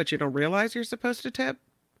to tip, but you don't realize you're supposed to tip.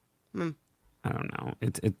 I don't know.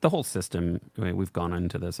 It's the whole system. We've gone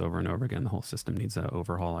into this over and over again. The whole system needs an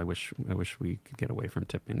overhaul. I wish we could get away from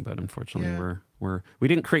tipping, but unfortunately, we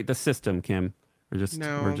didn't create the system, Kim. We're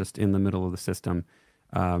just in the middle of the system,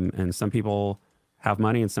 and some people have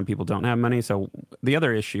money and some people don't have money. So the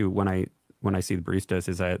other issue when I see the baristas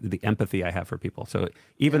is the empathy I have for people. So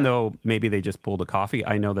even though maybe they just pulled a coffee,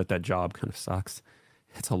 I know that job kind of sucks.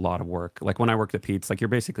 It's a lot of work. Like when I worked at Pete's, like you're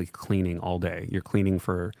basically cleaning all day. You're cleaning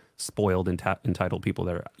for spoiled, entitled people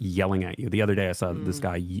that are yelling at you. The other day I saw this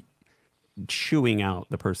guy chewing out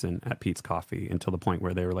the person at Pete's Coffee until the point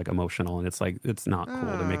where they were like emotional. And it's like, it's not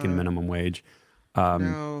cool. They're making minimum wage.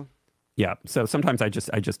 No. Yeah. So sometimes I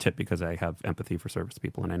just tip because I have empathy for service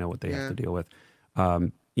people and I know what they have to deal with.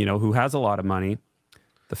 Who has a lot of money?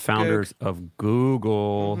 The founders of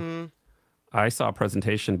Google. Mm-hmm. I saw a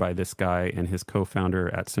presentation by this guy and his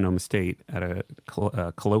co-founder at Sonoma State at a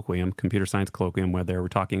colloquium, computer science colloquium, where they were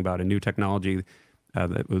talking about a new technology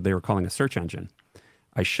that they were calling a search engine.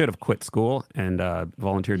 I should have quit school and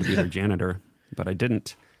volunteered to be their janitor, but I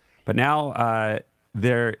didn't. But now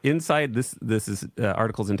they're inside, this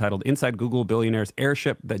article is entitled, Inside Google Billionaire's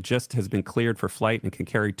Airship That Just Has Been Cleared for Flight and Can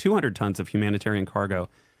Carry 200 Tons of Humanitarian Cargo.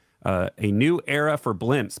 A new era for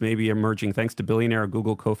blimps may be emerging thanks to billionaire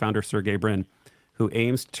Google co-founder Sergey Brin, who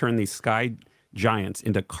aims to turn these sky giants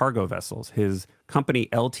into cargo vessels. His company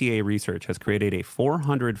LTA Research has created a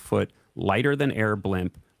 400-foot lighter-than-air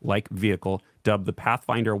blimp-like vehicle dubbed the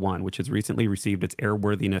Pathfinder 1, which has recently received its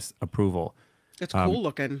airworthiness approval. It's cool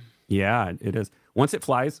looking. Yeah, it is. Once it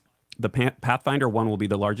flies, the Pathfinder 1 will be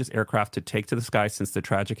the largest aircraft to take to the sky since the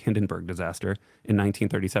tragic Hindenburg disaster in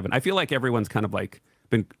 1937. I feel like everyone's kind of like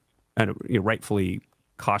been rightfully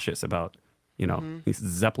cautious about, these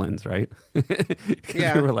Zeppelins, right?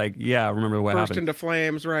 Yeah. They were like, remember what happened? Burst into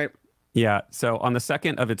flames, right. Yeah. So on the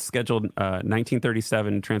second of its scheduled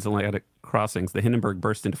 1937 transatlantic crossings, the Hindenburg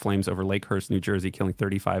burst into flames over Lakehurst, New Jersey, killing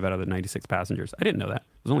 35 out of the 96 passengers. I didn't know that.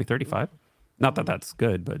 It was only 35. Not that that's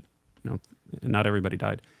good, but not everybody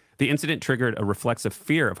died. The incident triggered a reflexive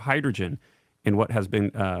fear of hydrogen in what has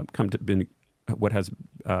come to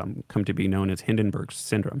be known as Hindenburg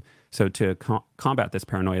syndrome. So to combat this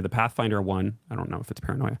paranoia, the Pathfinder 1, I don't know if it's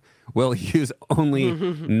paranoia, will use only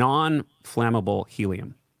non-flammable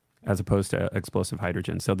helium as opposed to explosive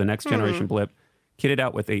hydrogen. So the next generation blimp, kitted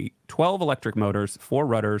out with 12 electric motors, 4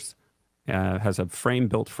 rudders, has a frame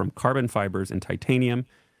built from carbon fibers and titanium.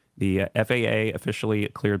 The FAA officially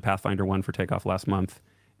cleared Pathfinder 1 for takeoff last month,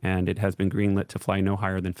 and it has been greenlit to fly no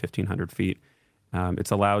higher than 1,500 feet.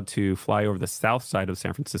 It's allowed to fly over the south side of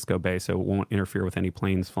San Francisco Bay, so it won't interfere with any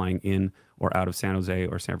planes flying in or out of San Jose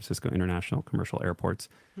or San Francisco International Commercial Airports.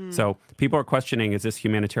 So people are questioning, is this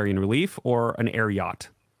humanitarian relief or an air yacht?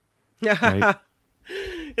 Right?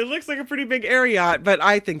 It looks like a pretty big air yacht, but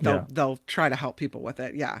I think they'll try to help people with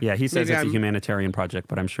it. Yeah. Yeah, he says it's a humanitarian project,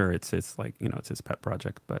 but I'm sure it's like, it's his pet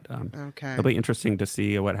project. But okay. It'll be interesting to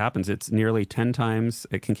see what happens. It's nearly 10 times,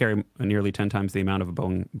 it can carry nearly 10 times the amount of a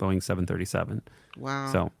Boeing 737.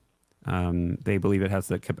 Wow. So they believe it has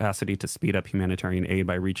the capacity to speed up humanitarian aid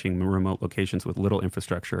by reaching remote locations with little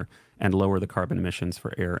infrastructure and lower the carbon emissions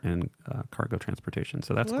for air and cargo transportation.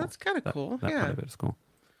 So that's cool. That's kind of cool. That part of it is cool.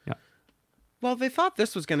 Well, they thought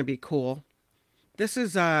this was going to be cool. This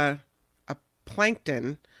is a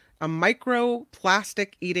plankton, a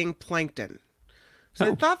microplastic eating plankton. So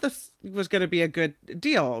they thought this was going to be a good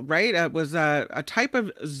deal, right? It was a type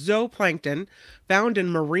of zooplankton found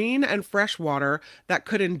in marine and freshwater that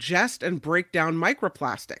could ingest and break down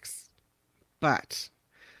microplastics. But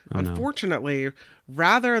unfortunately,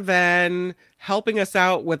 rather than helping us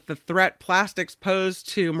out with the threat plastics pose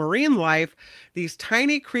to marine life, these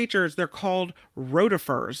tiny creatures, they're called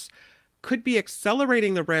rotifers, could be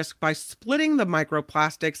accelerating the risk by splitting the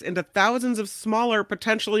microplastics into thousands of smaller,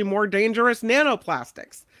 potentially more dangerous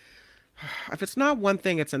nanoplastics. If it's not one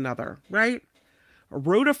thing, it's another, right? A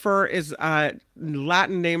rotifer is a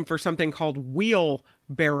Latin name for something called wheel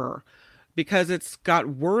bearer, because it's got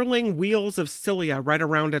whirling wheels of cilia right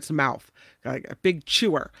around its mouth, like a big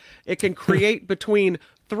chewer. It can create between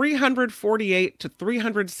 348 to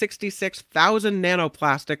 366,000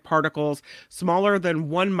 nanoplastic particles smaller than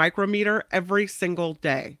 1 micrometer every single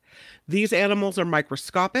day. These animals are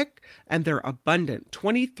microscopic and they're abundant.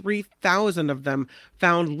 23,000 of them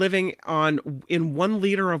found living in 1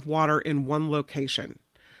 liter of water in one location.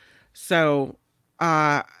 So,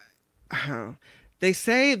 they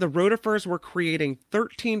say the rotifers were creating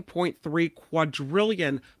 13.3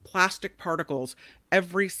 quadrillion plastic particles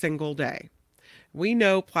every single day. We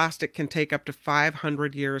know plastic can take up to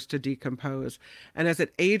 500 years to decompose, and as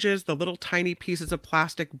it ages, the little tiny pieces of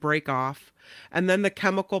plastic break off, and then the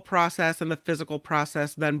chemical process and the physical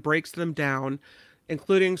process then breaks them down,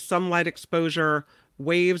 including sunlight exposure,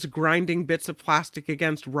 waves grinding bits of plastic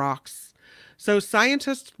against rocks. So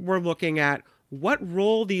scientists were looking at what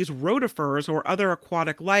role these rotifers or other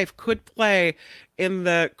aquatic life could play in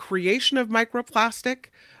the creation of microplastic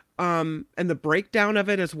and the breakdown of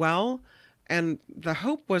it as well. And the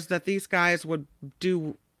hope was that these guys would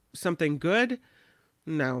do something good.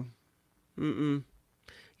 No.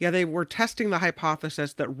 Yeah, they were testing the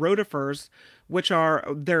hypothesis that rotifers,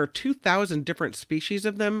 there are 2,000 different species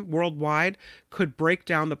of them worldwide, could break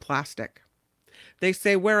down the plastic. They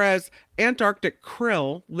say whereas Antarctic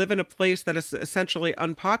krill live in a place that is essentially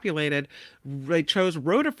unpopulated, they chose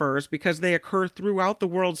rotifers because they occur throughout the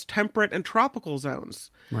world's temperate and tropical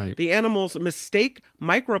zones. Right. The animals mistake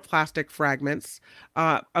microplastic fragments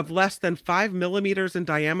of less than 5 millimeters in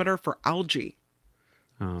diameter for algae.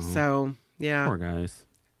 Oh, so, yeah. Poor guys.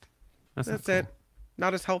 That's it.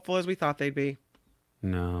 Not as helpful as we thought they'd be.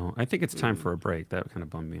 No, I think it's time for a break. That kind of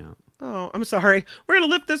bummed me out. Oh, I'm sorry. We're going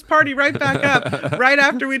to lift this party right back up right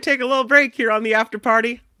after we take a little break here on the After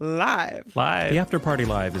Party Live. The After Party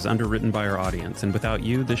Live is underwritten by our audience, and without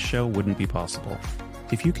you, this show wouldn't be possible.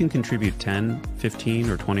 If you can contribute $10, $15,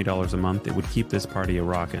 or $20 a month, it would keep this party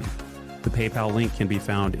a-rockin'. The PayPal link can be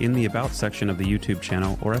found in the About section of the YouTube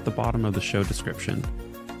channel or at the bottom of the show description.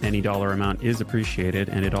 Any dollar amount is appreciated,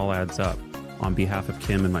 and it all adds up. On behalf of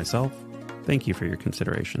Kim and myself, thank you for your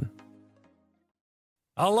consideration.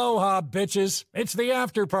 Aloha, bitches. It's the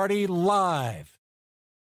After Party Live.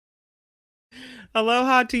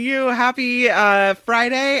 Aloha to you. Happy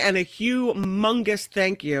Friday, and a humongous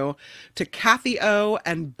thank you to Kathy O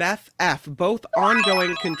and Beth F, both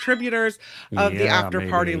ongoing contributors of the After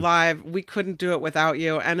Party Live. We couldn't do it without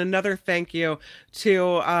you. And another thank you to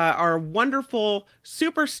our wonderful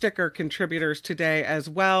super sticker contributors today as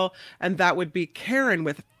well. And that would be Karen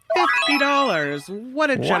with $50. What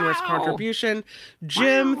a generous contribution.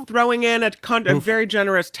 Jim throwing in a very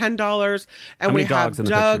generous $10. And we have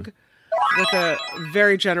Doug with a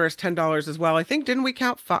very generous $10 as well. I think, didn't we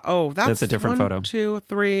count five? Oh, that's a different photo. 1, 2,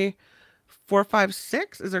 3, 4, 5,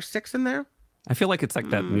 6. Is there 6 in there? I feel like it's like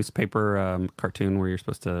that newspaper cartoon where you're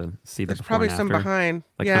supposed to see the There's probably some behind.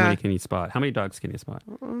 Like, how many can you spot? How many dogs can you spot?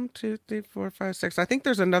 1, 2, 3, 4, 5, 6. I think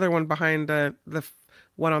there's another one behind the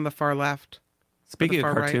one on the far left. Speaking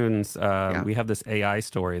of cartoons, we have this AI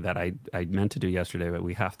story that I meant to do yesterday, but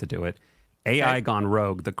we have to do it. AI gone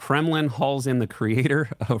rogue. The Kremlin hauls in the creator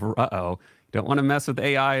of don't want to mess with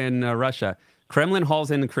AI in Russia. Kremlin hauls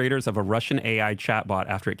in the creators of a Russian AI chatbot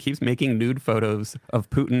after it keeps making nude photos of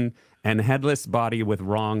Putin and headless body with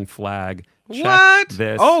wrong flag. What? Check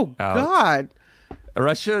this Oh, out. God.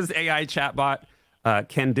 Russia's AI chatbot,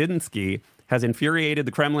 Kandinsky, has infuriated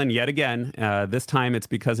the Kremlin yet again. This time it's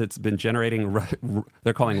because it's been generating,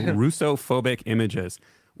 they're calling Russophobic images.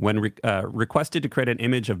 When requested to create an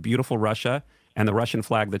image of beautiful Russia and the Russian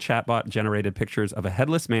flag, the chatbot generated pictures of a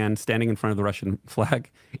headless man standing in front of the Russian flag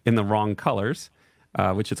in the wrong colors,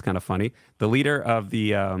 which is kind of funny. The leader of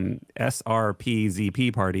the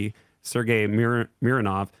SRPZP party, Sergei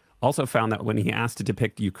Mironov, also found that when he asked to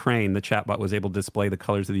depict Ukraine, the chatbot was able to display the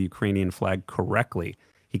colors of the Ukrainian flag correctly.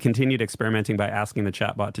 He continued experimenting by asking the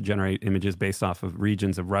chatbot to generate images based off of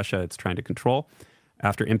regions of Russia it's trying to control.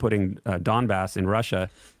 After inputting Donbass in Russia,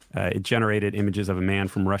 it generated images of a man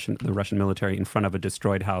from the Russian military in front of a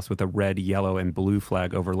destroyed house with a red, yellow, and blue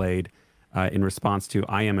flag overlaid. In response to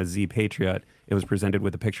 "I am a Z Patriot," it was presented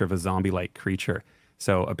with a picture of a zombie-like creature.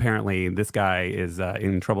 So apparently this guy is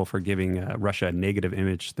in trouble for giving Russia a negative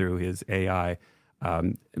image through his AI.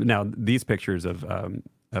 Now, these pictures of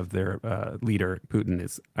their leader,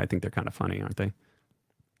 Putin, I think they're kind of funny, aren't they?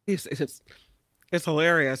 It's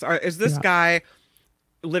hilarious. Is this guy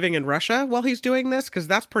living in Russia while he's doing this? Because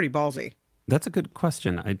that's pretty ballsy. That's a good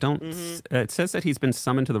question. I don't. It says that he's been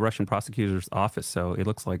summoned to the Russian prosecutor's office, so it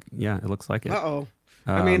looks like, it looks like it. Uh-oh.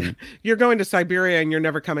 I mean, you're going to Siberia and you're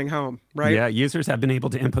never coming home, right? Yeah, users have been able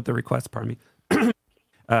to input the request, pardon me.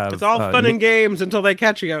 It's all fun and games until they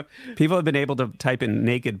catch you. People have been able to type in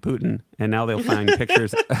naked Putin, and now they'll find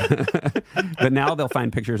pictures. But now they'll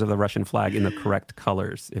find pictures of the Russian flag in the correct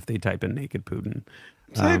colors if they type in naked Putin.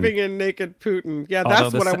 Typing in naked Putin. Yeah,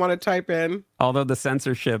 that's what I want to type in. Although the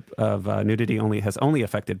censorship of nudity has only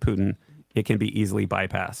affected Putin, it can be easily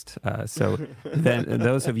bypassed. So then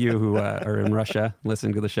those of you who are in Russia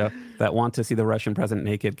listening to the show that want to see the Russian president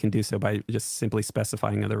naked can do so by just simply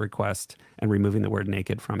specifying the request and removing the word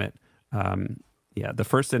naked from it. Yeah, the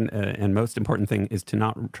first and most important thing is to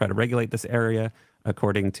not try to regulate this area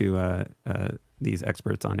according to these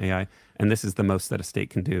experts on AI. And this is the most that a state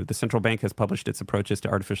can do. The central bank has published its approaches to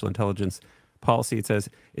artificial intelligence policy. It says,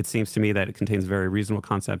 it seems to me that it contains a very reasonable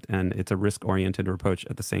concept and it's a risk-oriented approach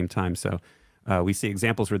at the same time. So we see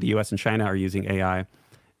examples where the US and China are using AI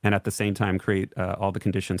and at the same time create all the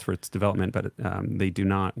conditions for its development, but they do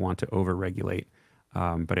not want to over-regulate.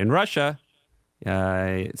 But in Russia,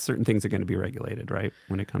 certain things are going to be regulated, right?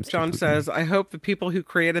 When it comes to John says, I hope the people who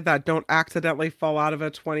created that don't accidentally fall out of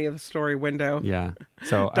a 20th story window. Yeah.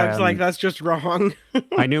 So Doug's like, that's just wrong.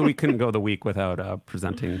 I knew we couldn't go the week without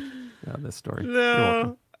presenting this story.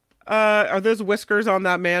 No. Are those whiskers on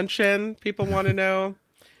that man chin? People want to know.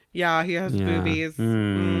 Yeah, he has boobies.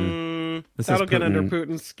 That'll get under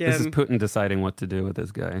Putin's skin. This is Putin deciding what to do with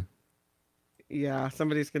this guy. Yeah,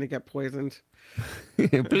 somebody's going to get poisoned.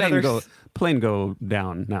 Plane go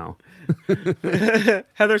down now.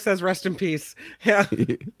 Heather says, rest in peace. Yeah.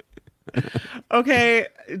 Okay.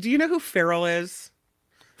 Do you know who Pharrell is?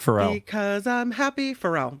 Pharrell. Because I'm happy.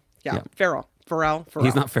 Pharrell. Yeah. Pharrell.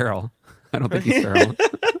 He's not feral. I don't think he's feral.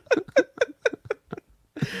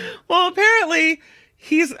 Well, apparently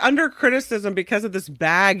he's under criticism because of this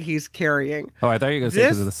bag he's carrying. Oh, I thought you were going to say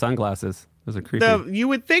because of the sunglasses. Those are creepy. You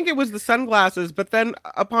would think it was the sunglasses, but then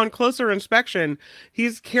upon closer inspection,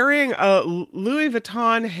 he's carrying a Louis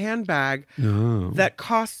Vuitton handbag that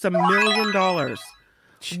costs $1 million.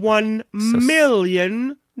 $1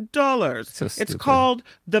 million. So it's called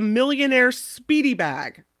the Millionaire Speedy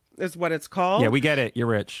Bag, is what it's called. Yeah, we get it. You're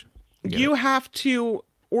rich. You have to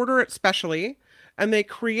order it specially, and they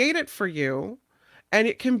create it for you, and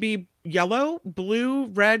it can be yellow, blue,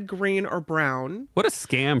 red, green, or brown. What a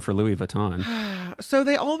scam for Louis Vuitton. So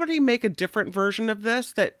they already make a different version of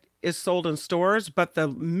this that is sold in stores, but the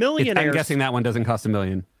Millionaire... I'm guessing that one doesn't cost $1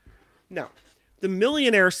 million. No. The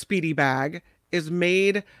Millionaire Speedy Bag is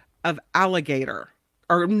made of alligator.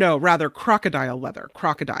 Or no, rather crocodile leather.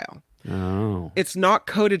 Crocodile. Oh. It's not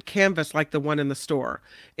coated canvas like the one in the store.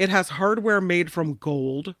 It has hardware made from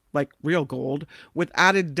gold, like real gold, with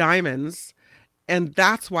added diamonds. And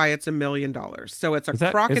that's why it's $1 million. So it's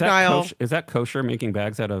crocodile. Is that kosher making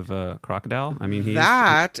bags out of crocodile? I mean,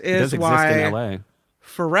 that is why in LA.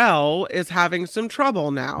 Pharrell is having some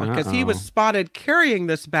trouble now because he was spotted carrying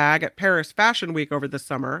this bag at Paris Fashion Week over the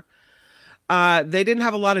summer. They didn't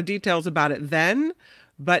have a lot of details about it then,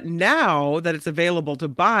 but now that it's available to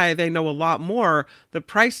buy, they know a lot more. The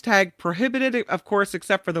price tag prohibited, of course,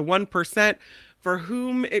 except for the 1%. For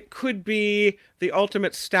whom it could be the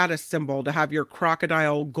ultimate status symbol to have your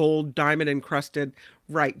crocodile gold diamond encrusted.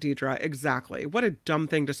 Right, Deidre, exactly. What a dumb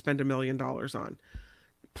thing to spend $1 million on.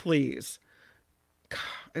 Please.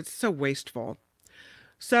 it's so wasteful.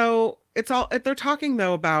 So they're talking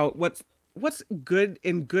though about what's good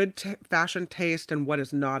in good fashion taste and what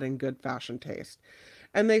is not in good fashion taste.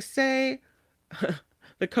 And they say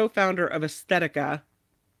the co-founder of Aesthetica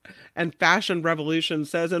and Fashion Revolution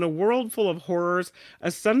says, in a world full of horrors, a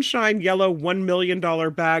sunshine yellow $1 million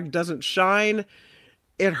bag doesn't shine,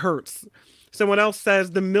 it hurts. Someone else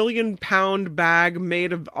says the £1 million bag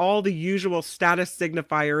made of all the usual status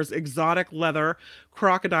signifiers, exotic leather,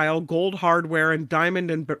 crocodile, gold hardware, and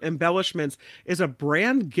diamond embellishments is a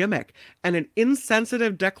brand gimmick and an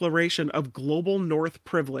insensitive declaration of global North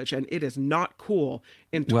privilege, and it is not cool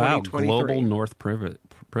in 2023. Wow, global North privilege.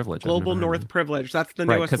 Global North privilege. That's the newest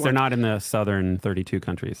one. Right, because they're not in the southern 32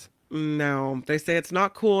 countries. No, they say it's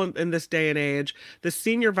not cool in this day and age. The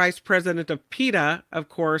senior vice president of PETA, of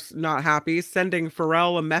course, not happy, sending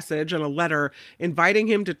Pharrell a message and a letter inviting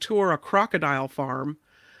him to tour a crocodile farm.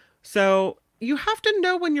 So you have to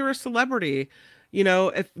know when you're a celebrity, you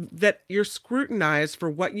know, that you're scrutinized for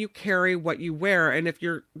what you carry, what you wear. And if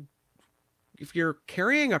you're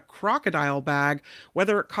carrying a crocodile bag,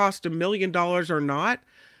 whether it costs $1 million or not,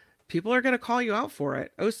 people are going to call you out for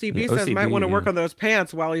it. OCB says might want to work on those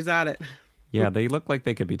pants while he's at it. Yeah, they look like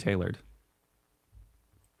they could be tailored.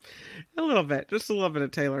 A little bit, just a little bit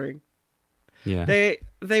of tailoring. Yeah.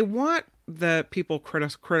 They want the people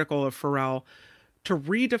critical of Pharrell to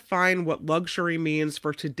redefine what luxury means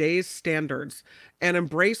for today's standards and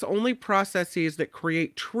embrace only processes that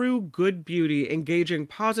create true good beauty, engaging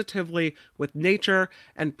positively with nature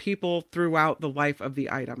and people throughout the life of the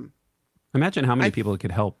item. Imagine how many people it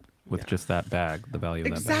could help with just that bag, the value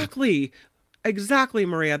of that bag. Exactly,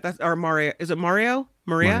 Maria. Mario. Is it Mario?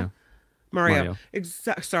 Maria? Mario.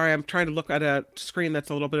 Sorry, I'm trying to look at a screen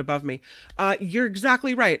that's a little bit above me. You're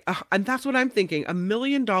exactly right. And that's what I'm thinking. $1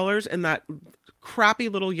 million in that crappy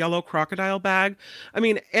little yellow crocodile bag. I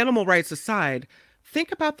mean, animal rights aside,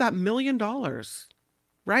 think about that $1 million,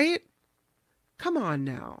 right? Come on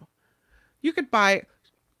now. You could buy...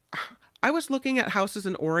 I was looking at houses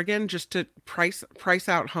in Oregon just to price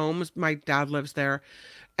out homes. My dad lives there.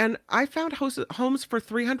 And I found homes for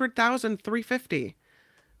 $300,000, $350,000,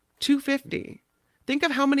 $250,000. Think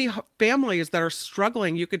of how many families that are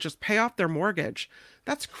struggling you could just pay off their mortgage.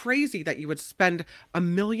 That's crazy that you would spend $1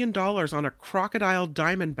 million on a crocodile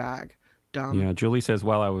diamond bag. Dumb. Yeah, Julie says,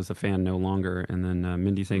 well, I was a fan, no longer. And then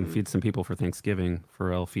Mindy saying, feed some people for Thanksgiving.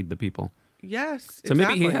 Pharrell, feed the people. Yes, So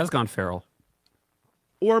maybe he has gone feral.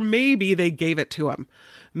 Or maybe they gave it to him.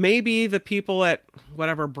 Maybe the people at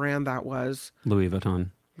whatever brand that was. Louis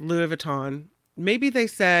Vuitton. Maybe they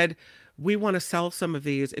said, we want to sell some of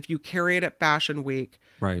these. If you carry it at Fashion Week,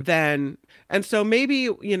 right? Then, and so maybe,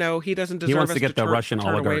 you know, he doesn't deserve. He wants us to get the Russian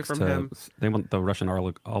oligarchs to. They want the Russian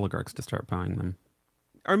oligarchs to start buying them.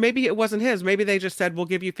 Or maybe it wasn't his. Maybe they just said, we'll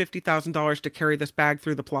give you $50,000 to carry this bag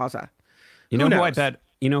through the plaza. You know who I bet?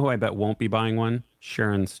 You know who I bet won't be buying one?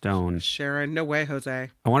 Sharon Stone. Sharon, no way,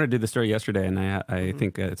 Jose. I wanted to do the story yesterday, and I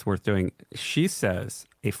think it's worth doing. She says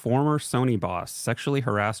a former Sony boss sexually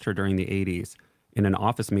harassed her during the 80s in an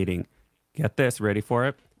office meeting. Get this, ready for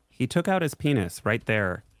it? He took out his penis right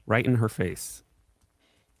there, right in her face.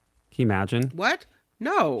 Can you imagine? What?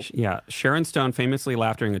 No. Yeah. Sharon Stone famously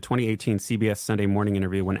laughed during a 2018 CBS Sunday Morning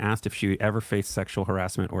interview when asked if she ever faced sexual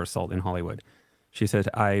harassment or assault in Hollywood. She said,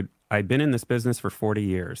 I'd been in this business for 40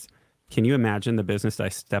 years. Can you imagine the business I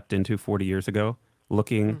stepped into 40 years ago,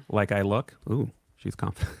 looking like I look? Ooh, she's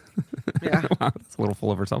confident. Yeah. Wow, that's a little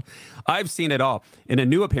full of herself. I've seen it all. In a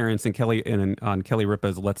new appearance on Kelly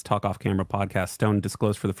Ripa's Let's Talk Off Camera podcast, Stone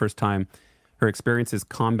disclosed for the first time her experiences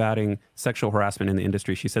combating sexual harassment in the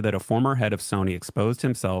industry. She said that a former head of Sony exposed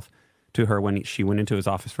himself to her when she went into his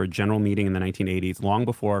office for a general meeting in the 1980s, long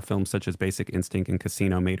before films such as Basic Instinct and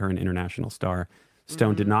Casino made her an international star.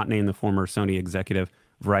 Stone did not name the former Sony executive.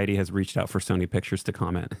 Variety has reached out for Sony Pictures to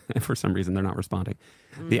comment. For some reason, they're not responding.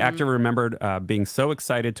 The actor remembered being so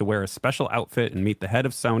excited to wear a special outfit and meet the head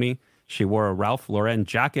of Sony. She wore a Ralph Lauren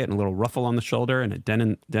jacket and a little ruffle on the shoulder and a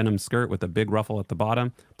denim skirt with a big ruffle at the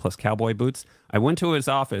bottom, plus cowboy boots. I went to his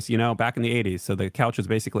office, back in the 80s, so the couch was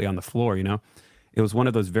basically on the floor, It was one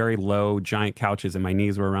of those very low, giant couches, and my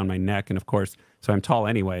knees were around my neck. And of course, so I'm tall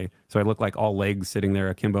anyway, so I look like all legs sitting there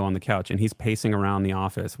akimbo on the couch. And he's pacing around the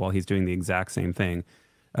office while he's doing the exact same thing.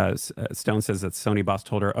 Stone says that Sony boss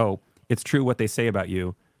told her, "Oh, it's true what they say about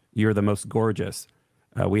you. You're the most gorgeous.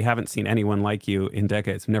 We haven't seen anyone like you in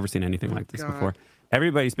decades. We've never seen anything like this before.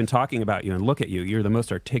 Everybody's been talking about you, and look at you. You're the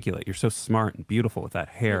most articulate. You're so smart and beautiful with that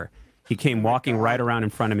hair." He came walking right around in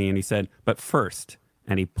front of me, and he said, "But first,"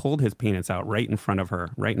 and he pulled his penis out right in front of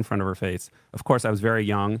her face. Of course, I was very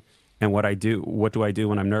young, And what do I do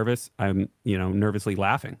when I'm nervous? I'm, nervously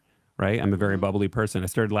laughing, right? I'm a very bubbly person. I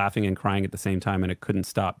started laughing and crying at the same time, and it couldn't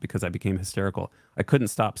stop because I became hysterical. I couldn't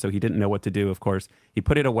stop, so he didn't know what to do, of course. He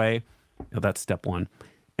put it away. Oh, that's step one.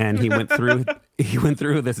 And he went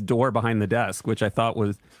through this door behind the desk, which I thought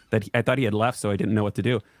I thought he had left, so I didn't know what to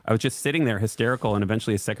do. I was just sitting there hysterical, and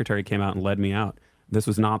eventually his secretary came out and led me out. This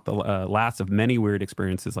was not the last of many weird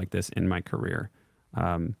experiences like this in my career.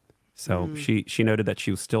 So she noted that she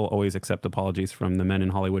will still always accept apologies from the men in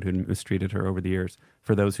Hollywood who mistreated her over the years.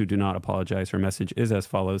 For those who do not apologize, her message is as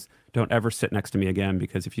follows: don't ever sit next to me again,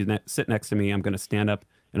 because if you sit next to me, I'm going to stand up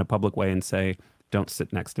in a public way and say, don't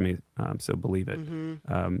sit next to me. So believe it.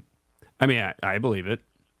 I mean, I believe it.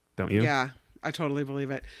 Don't you? Yeah, I totally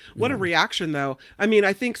believe it. What a reaction, though. I mean,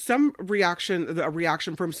 I think a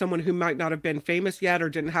reaction from someone who might not have been famous yet or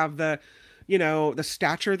didn't have the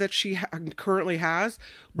stature that she currently has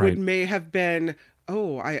may have been,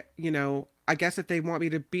 I guess if they want me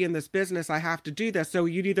to be in this business, I have to do this. So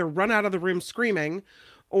you'd either run out of the room screaming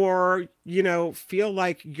or, feel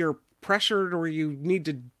like you're pressured or you need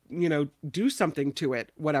to, do something to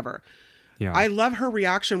it, whatever. Yeah. I love her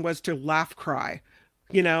reaction was to laugh, cry,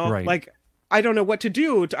 like, I don't know what to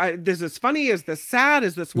do. Is this funny? Is this sad?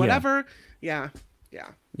 Is this whatever? Yeah.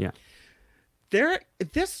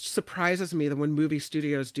 This surprises me that when movie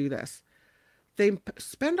studios do this, they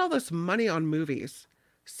spend all this money on movies.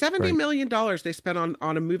 $70 million they spent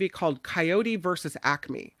on a movie called Coyote versus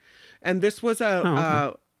Acme. And this was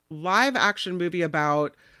a live action movie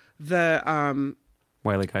about the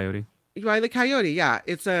Wile E. Coyote. Wile E. Coyote, yeah.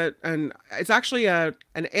 It's actually an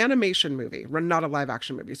animation movie, not a live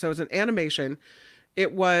action movie. So it's an animation.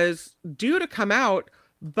 It was due to come out,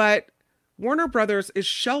 but Warner Brothers is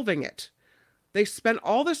shelving it. They spent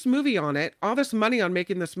all this money on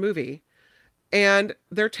making this movie, and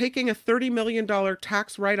they're taking a $30 million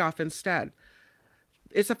tax write-off instead.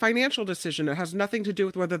 It's a financial decision. It has nothing to do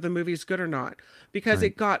with whether the movie's good or not, because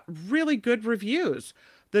it got really good reviews.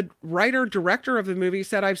 The writer-director of the movie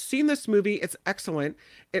said, I've seen this movie. It's excellent.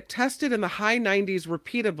 It tested in the high 90s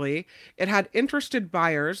repeatedly. It had interested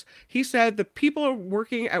buyers. He said, the people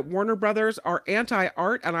working at Warner Brothers are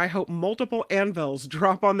anti-art, and I hope multiple anvils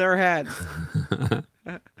drop on their heads.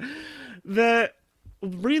 The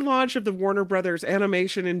relaunch of the Warner Brothers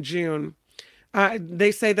animation in June,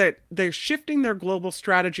 they say that they're shifting their global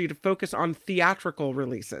strategy to focus on theatrical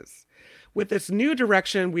releases. With this new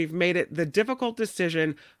direction, we've made it the difficult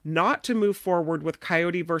decision not to move forward with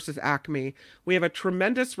Coyote versus Acme. We have a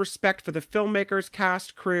tremendous respect for the filmmakers,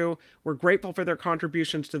 cast, crew. We're grateful for their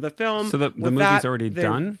contributions to the film. So the movie's already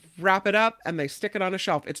done? Wrap it up and they stick it on a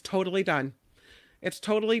shelf. It's totally done. It's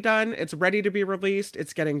totally done. It's ready to be released.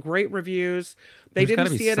 It's getting great reviews. They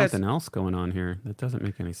didn't see it as something else going on here. That doesn't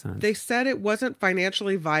make any sense. They said it wasn't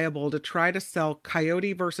financially viable to try to sell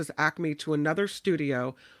Coyote versus Acme to another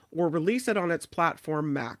studio or release it on its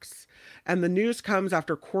platform Max. And the news comes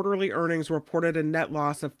after quarterly earnings reported a net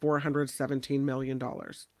loss of $417 million.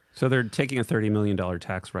 So they're taking a $30 million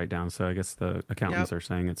tax write-down. So I guess the accountants are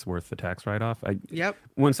saying it's worth the tax write-off.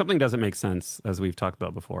 When something doesn't make sense, as we've talked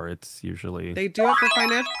about before, it's usually... They do it for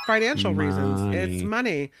financial reasons. It's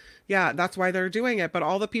money. Yeah, that's why they're doing it. But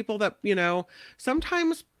all the people that,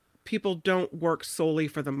 sometimes people don't work solely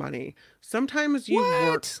for the money. Sometimes you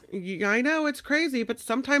work. I know it's crazy, but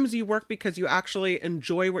sometimes you work because you actually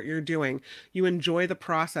enjoy what you're doing. You enjoy the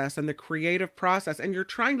process and the creative process, and you're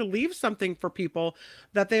trying to leave something for people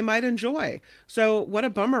that they might enjoy. So what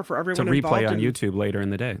a bummer for everyone involved. To replay on YouTube later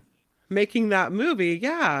in the day. Making that movie,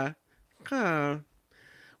 yeah. Huh.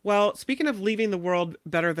 Well, speaking of leaving the world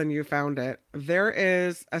better than you found it, there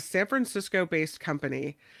is a San Francisco-based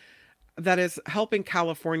company that is helping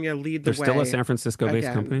California lead the way. There's still a San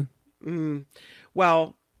Francisco-based company?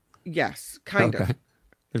 Well, yes, kind of.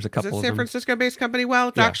 There's a couple of San Francisco-based company?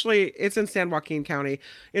 Well, it's in San Joaquin County.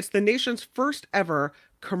 It's the nation's first ever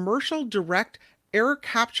commercial direct air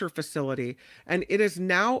capture facility, and it is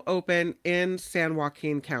now open in San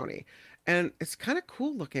Joaquin County. And it's kind of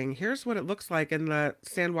cool looking. Here's what it looks like in the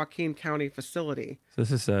San Joaquin County facility. So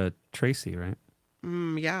this is Tracy, right?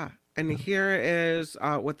 Yeah. And here is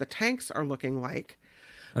what the tanks are looking like.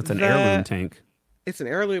 That's an heirloom tank. It's an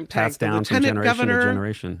heirloom tank. Passed down from generation to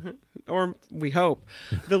generation. Or we hope.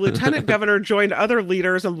 The lieutenant governor joined other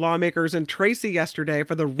leaders and lawmakers in Tracy yesterday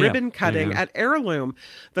for the ribbon cutting at Heirloom.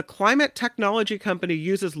 The climate technology company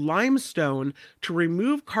uses limestone to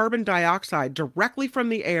remove carbon dioxide directly from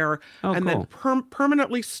the air then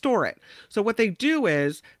permanently store it. So what they do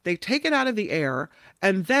is they take it out of the air,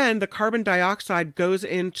 and then the carbon dioxide goes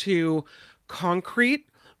into concrete,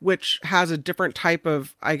 which has a different type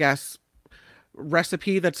of, I guess,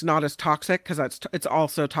 recipe that's not as toxic, because it's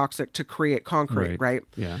also toxic to create concrete, right?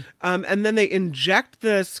 Yeah. And then they inject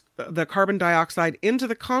the carbon dioxide into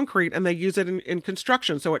the concrete, and they use it in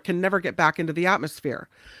construction, so it can never get back into the atmosphere.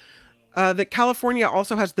 That California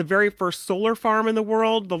also has the very first solar farm in the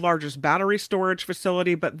world, the largest battery storage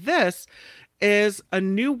facility, but this is a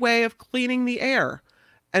new way of cleaning the air.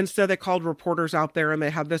 And so they called reporters out there, and they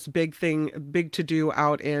had this big to do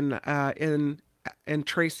out in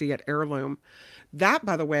Tracy at Heirloom. That,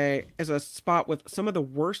 by the way, is a spot with some of the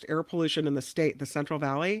worst air pollution in the state, the Central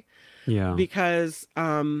Valley. Yeah. Because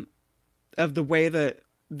of the way that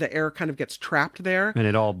the air kind of gets trapped there. And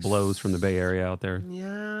it all blows from the Bay Area out there.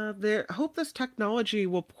 Yeah. I hope this technology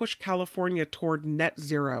will push California toward net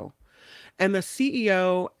zero. And the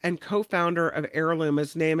CEO and co-founder of Heirloom,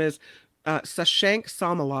 his name is Sashank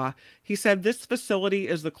Samala. He said this facility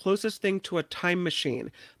is the closest thing to a time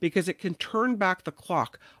machine because it can turn back the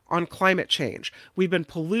clock on climate change. We've been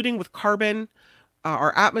polluting with carbon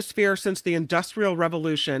our atmosphere since the Industrial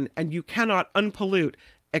Revolution, and you cannot unpollute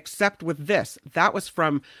except with this. That was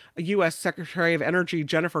from U.S. Secretary of Energy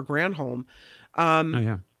Jennifer Granholm. Oh,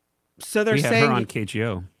 yeah. So they're we had saying her on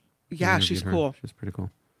KGO. Yeah, she's cool. She's pretty cool.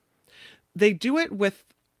 They do it with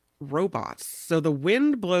robots. So the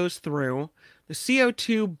wind blows through, the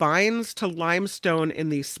CO2 binds to limestone in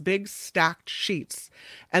these big stacked sheets,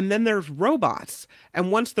 and then there's robots.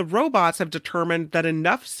 And once the robots have determined that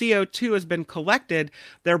enough CO2 has been collected,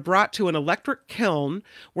 they're brought to an electric kiln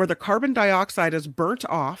where the carbon dioxide is burnt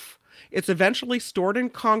off. It's eventually stored in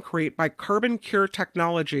concrete by Carbon Cure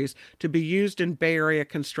Technologies to be used in Bay Area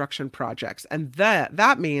construction projects. And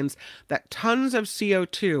that means that tons of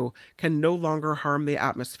CO2 can no longer harm the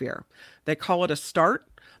atmosphere. They call it a start.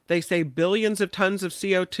 They say billions of tons of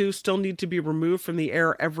CO2 still need to be removed from the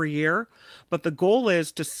air every year. But the goal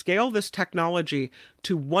is to scale this technology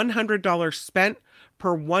to $100 spent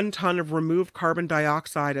per 1 ton of removed carbon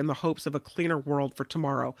dioxide in the hopes of a cleaner world for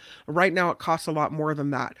tomorrow. Right now, it costs a lot more than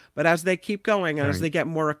that. But as they keep going and as they get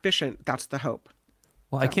more efficient, that's the hope.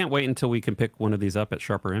 Well, I can't wait until we can pick one of these up at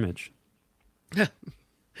Sharper Image. So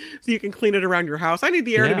you can clean it around your house. I need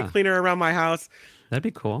the air to be cleaner around my house. That'd be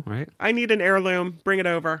cool, right? I need an heirloom. Bring it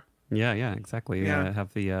over. Yeah, exactly. Yeah.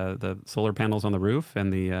 Have the solar panels on the roof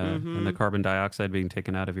and the carbon dioxide being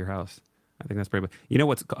taken out of your house. I think that's pretty. You know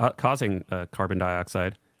what's causing carbon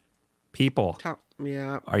dioxide? People.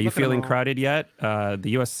 Yeah. Are you feeling crowded yet? The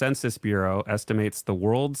U.S. Census Bureau estimates the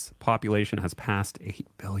world's population has passed 8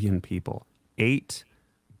 billion people. 8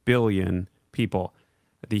 billion people.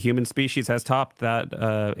 The human species has topped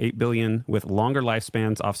that 8 billion with longer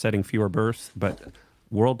lifespans, offsetting fewer births, but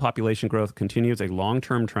world population growth continues a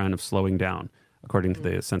long-term trend of slowing down, according to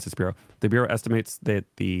the Census Bureau. The Bureau estimates that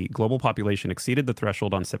the global population exceeded the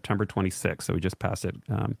threshold on September 26, so we just passed it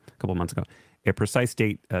a couple months ago. A precise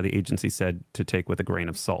date, the agency said, to take with a grain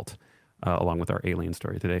of salt, along with our alien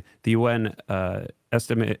story today. The UN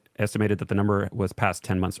estimated that the number was passed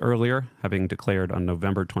 10 months earlier, having declared on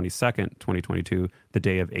November 22nd, 2022, the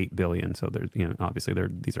day of 8 billion. So obviously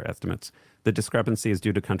these are estimates. The discrepancy is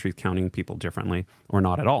due to countries counting people differently or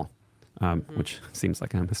not at all. Which seems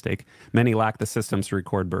like a mistake. Many lack the systems to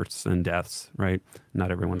record births and deaths, right?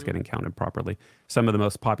 Not everyone's getting counted properly. Some of the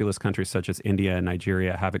most populous countries, such as India and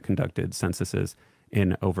Nigeria, haven't conducted censuses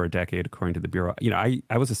in over a decade, according to the Bureau. I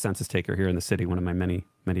was a census taker here in the city, one of my many,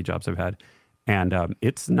 many jobs I've had. And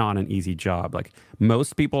it's not an easy job. Like,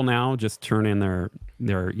 most people now just turn in their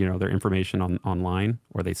information online,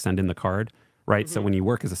 or they send in the card, right? So when you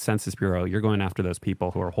work as a Census Bureau, you're going after those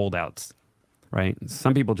people who are holdouts. Right.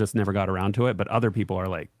 Some people just never got around to it, but other people are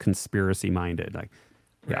like conspiracy minded. Like,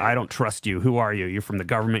 I don't trust you. Who are you? You're from the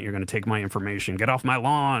government. You're going to take my information. Get off my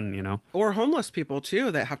lawn, Or homeless people, too,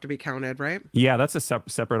 that have to be counted, right? Yeah, that's a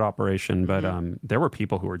separate operation. But there were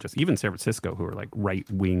people who were just, even San Francisco, who were like right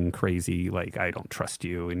wing crazy. Like, I don't trust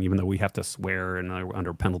you. And even though we have to swear and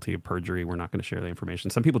under penalty of perjury, we're not going to share the information.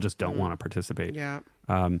 Some people just don't want to participate. Yeah.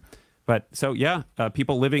 But so,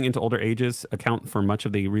 people living into older ages account for much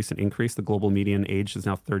of the recent increase. The global median age is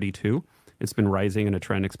now 32. It's been rising in a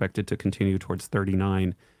trend expected to continue towards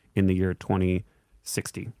 39 in the year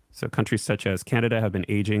 2060. So countries such as Canada have been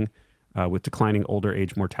aging with declining older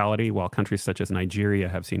age mortality, while countries such as Nigeria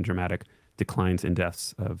have seen dramatic declines in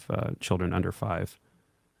deaths of children under 5.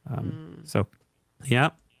 So,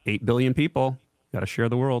 8 billion people. Got to share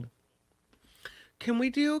the world. Can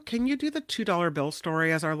you do the $2 bill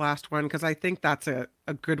story as our last one? Because I think that's a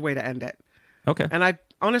good way to end it. Okay. And I've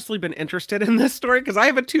honestly been interested in this story because I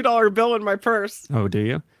have a $2 bill in my purse. Oh, do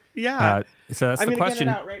you? Yeah. So that's the question. I'm going to get it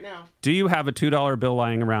out right now. Do you have a $2 bill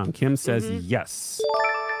lying around? Kim says yes.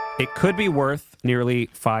 It could be worth nearly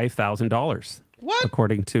 $5,000. What?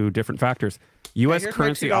 according to different factors. U.S. Here's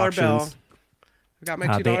currency my $2 auctions. bill. I got my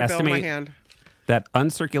 $2 bill in my hand. That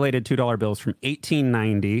uncirculated $2 bills from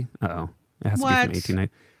 1890. It has to be from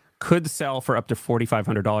 1890. Could sell for up to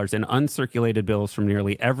 $4,500, and uncirculated bills from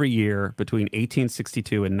nearly every year between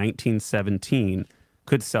 1862 and 1917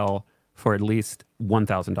 could sell for at least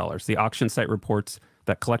 $1,000. The auction site reports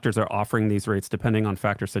that collectors are offering these rates depending on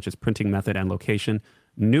factors such as printing method and location.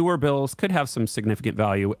 Newer bills could have some significant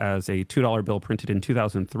value, as a $2 bill printed in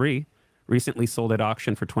 2003 recently sold at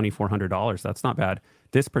auction for $2,400. That's not bad.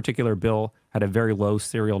 This particular bill had a very low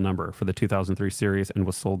serial number for the 2003 series and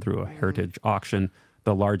was sold through a heritage auction,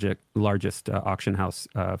 the largest auction house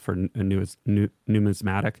for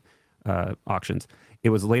numismatic auctions. It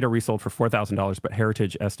was later resold for $4,000, but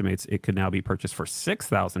Heritage estimates it could now be purchased for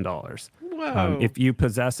 $6,000. Whoa. If you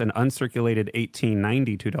possess an uncirculated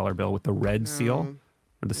 1890 $2 bill with the red seal,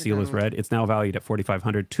 or the seal is red, it's now valued at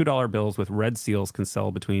 $4,500. $2 bills with red seals can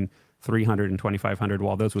sell between $300 and $2,500,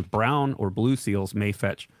 while those with brown or blue seals may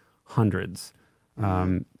fetch hundreds.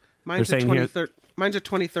 Mine's a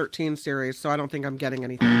 2013 series, so I don't think I'm getting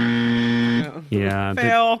anything. No. Yeah.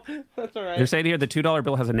 Fail. That's all right. They're saying here the $2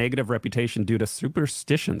 bill has a negative reputation due to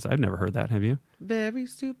superstitions. I've never heard that. Have you? Very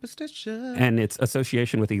superstitious. And its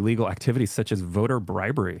association with illegal activities such as voter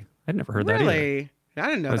bribery. I'd never heard that either. Really? I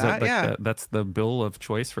didn't know Is that. like Yeah. that's the bill of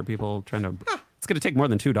choice for people trying to... It's going to take more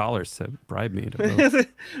than $2 to bribe me to vote.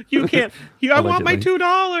 You can't. I want my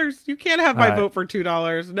 $2. You can't have my vote for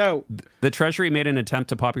 $2. No. The Treasury made an attempt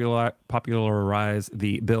to popularize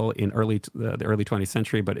the bill in the early 20th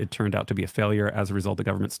century, but it turned out to be a failure. As a result, the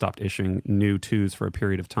government stopped issuing new twos for a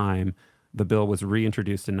period of time. The bill was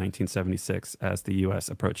reintroduced in 1976 as the U.S.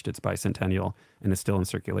 approached its bicentennial and is still in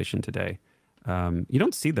circulation today. You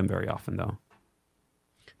don't see them very often, though.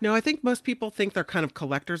 No, I think most people think they're kind of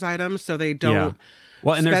collector's items, so they don't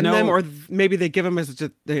and spend them, or maybe they give them as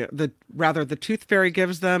the tooth fairy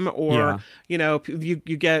gives them, or you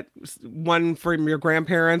get one from your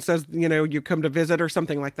grandparents as you come to visit or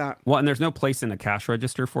something like that. Well, and there's no place in the cash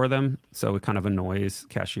register for them, so it kind of annoys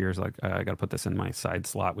cashiers. Like, I got to put this in my side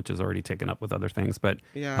slot, which is already taken up with other things. But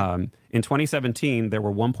in 2017, there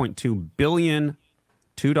were 1.2 billion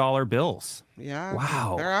 $2 bills. Yeah.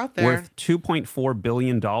 Wow. They're out there. Worth $2.4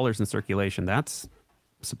 billion in circulation. That's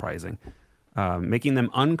surprising. Making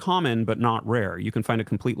them uncommon but not rare. You can find a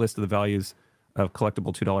complete list of the values of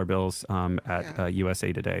collectible $2 bills at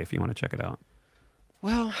USA Today if you want to check it out.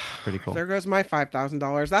 Well, pretty cool. There goes my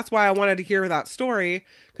 $5,000. That's why I wanted to hear that story,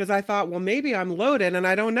 because I thought, well, maybe I'm loaded and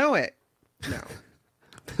I don't know it. No.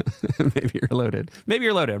 Maybe you're loaded. Maybe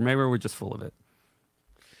you're loaded. Maybe we're just full of it.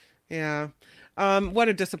 Yeah. What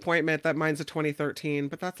a disappointment that mine's a 2013,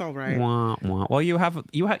 but that's all right. Wah, wah. Well, you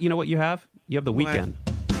know what you have? You have the weekend.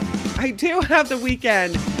 I do have the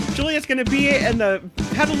weekend. Julia's going to be in the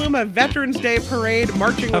Petaluma Veterans Day Parade,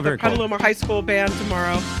 marching with the Petaluma High School Band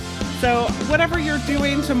tomorrow. So whatever you're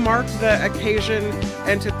doing to mark the occasion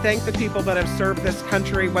and to thank the people that have served this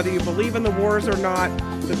country, whether you believe in the wars or not,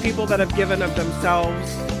 the people that have given of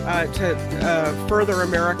themselves to further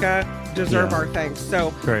America, deserve our thanks. So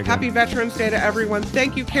happy Veterans Day to everyone.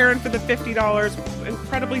 Thank you, Karen, for the $50.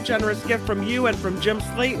 Incredibly generous gift from you and from Jim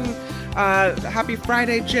Slayton. Happy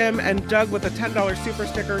Friday, Jim, and Doug with a $10 super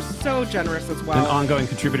sticker. So generous as well. And ongoing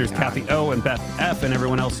contributors, Kathy O and Beth F and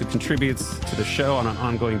everyone else who contributes to the show on an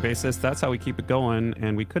ongoing basis. That's how we keep it going,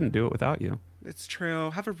 and we couldn't do it without you. It's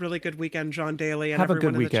true. Have a really good weekend, John Daly, and have everyone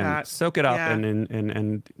a good weekend. In the chat. Soak it up,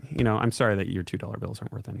 and I'm sorry that your $2 bills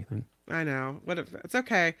aren't worth anything. I know. It's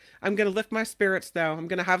okay. I'm gonna lift my spirits, though. I'm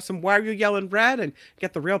gonna have some Why Are You Yelling Red and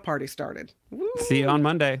get the real party started. Woo! See you on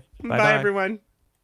Monday. Bye, everyone.